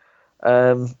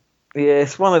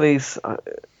it's one of these.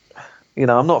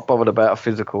 I'm not bothered about a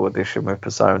physical edition with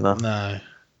Persona. No, I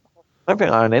don't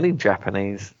think I own any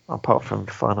Japanese apart from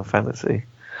Final Fantasy.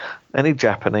 Any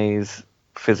Japanese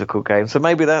physical games, so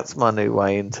maybe that's my new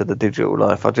way into the digital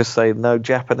life. I just say no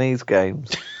Japanese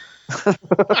games.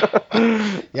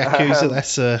 Yakuza,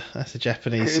 that's a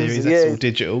Japanese series. That's all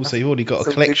digital, so you've already got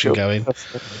a collection going.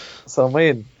 So I'm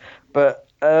in. But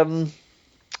so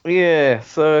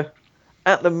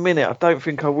at the minute, I don't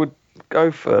think I would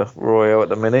go for Royal at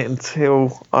the minute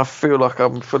until I feel like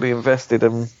I'm fully invested,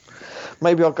 and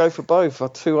maybe I'll go for both. A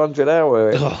 200-hour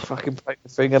and fucking play the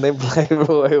thing and then play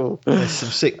Royal. There's some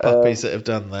sick puppies that have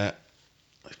done that.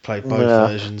 They've played both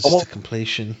versions to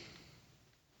completion.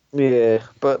 Yeah,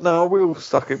 but no, I will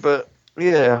suck it. But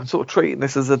I'm sort of treating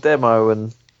this as a demo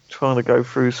and trying to go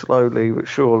through slowly but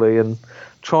surely, and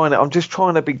I'm just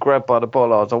trying to be grabbed by the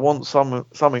bollards. I want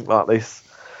something like this.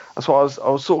 That's why I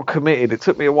was sort of committed. It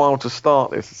took me a while to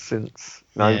start this since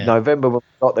November when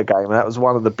we got the game, and that was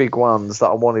one of the big ones that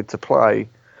I wanted to play.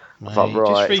 Mate, I was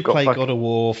like, just replay God of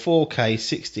War 4K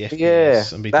 60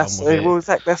 FPS and be done with it. Well,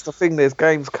 that's the thing. There's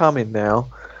games coming now.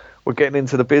 We're getting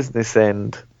into the business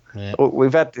end. Yeah.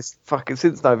 We've had this fucking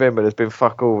since November. There's been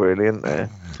fuck all really, isn't there?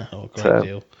 Great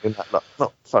deal.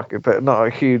 Not fucking, but not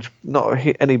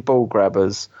any ball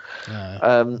grabbers.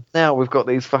 No. Now we've got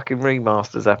these fucking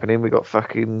remasters happening. We've got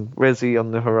fucking Resi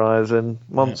on the horizon,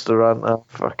 Monster Hunter,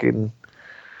 fucking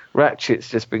Ratchet's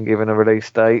just been given a release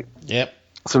date. Yep.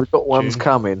 So we've got ones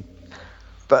coming.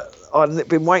 But I've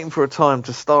been waiting for a time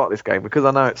to start this game because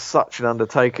I know it's such an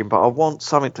undertaking, but I want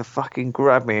something to fucking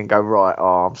grab me and go, right,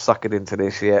 I'm sucking into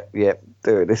this, yep,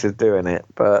 do it, this is doing it.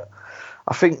 But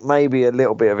I think maybe a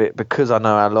little bit of it, because I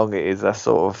know how long it is, that's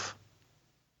sort of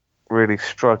really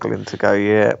struggling to go,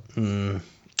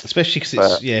 Especially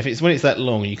because when it's that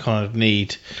long, you kind of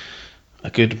need a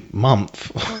good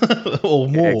month or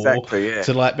more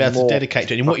to like be able to dedicate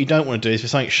to it. And what you don't want to do is for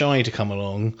something shiny to come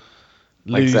along,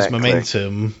 lose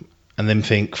momentum, and then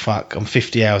think, fuck, I'm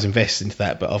 50 hours invested into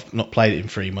that, but I've not played it in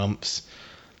 3 months.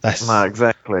 That's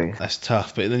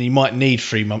tough. But then you might need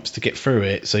 3 months to get through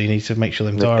it, so you need to make sure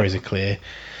them diaries are clear.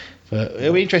 But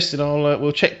it'll be interesting.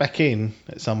 We'll check back in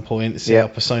at some point to see how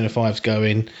Persona 5's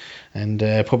going, and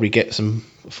probably get some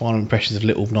final impressions of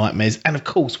Little Nightmares. And of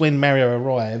course, when Mario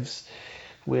arrives,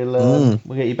 we'll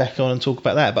get you back on and talk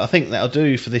about that. But I think that'll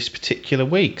do for this particular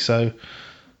week. So,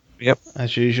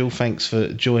 as usual, thanks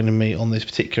for joining me on this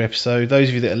particular episode. Those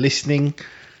of you that are listening,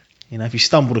 if you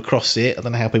stumbled across it, I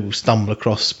don't know how people stumble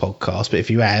across podcasts, but if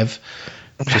you have,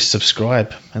 just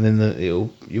subscribe, and then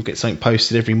you'll get something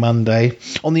posted every Monday.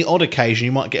 On the odd occasion,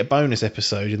 you might get a bonus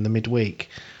episode in the midweek.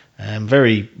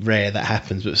 Very rare that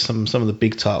happens, but some of the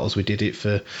big titles we did it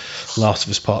for. Last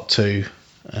of Us Part 2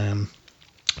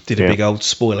 did a big old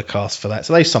spoiler cast for that,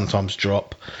 so they sometimes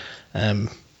drop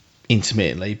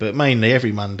intermittently, but mainly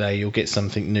every Monday you'll get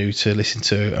something new to listen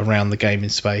to around the gaming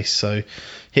space. So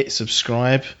hit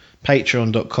subscribe.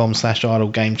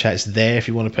 Patreon.com/idlegamechat's there if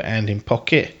you want to put a hand in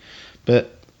pocket.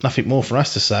 But nothing more for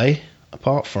us to say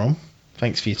apart from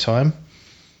Thanks for your time,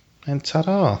 and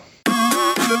ta-da.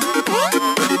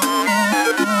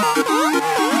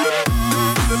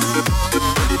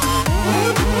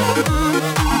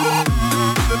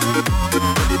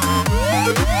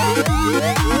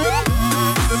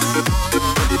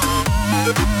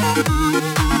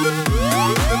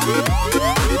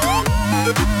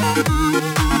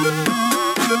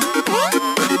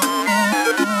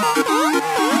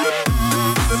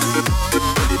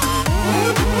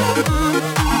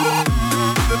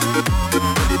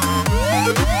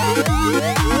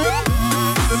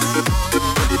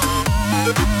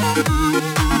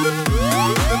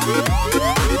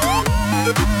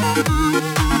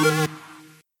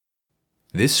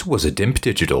 This was a DIMP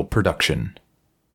Digital production.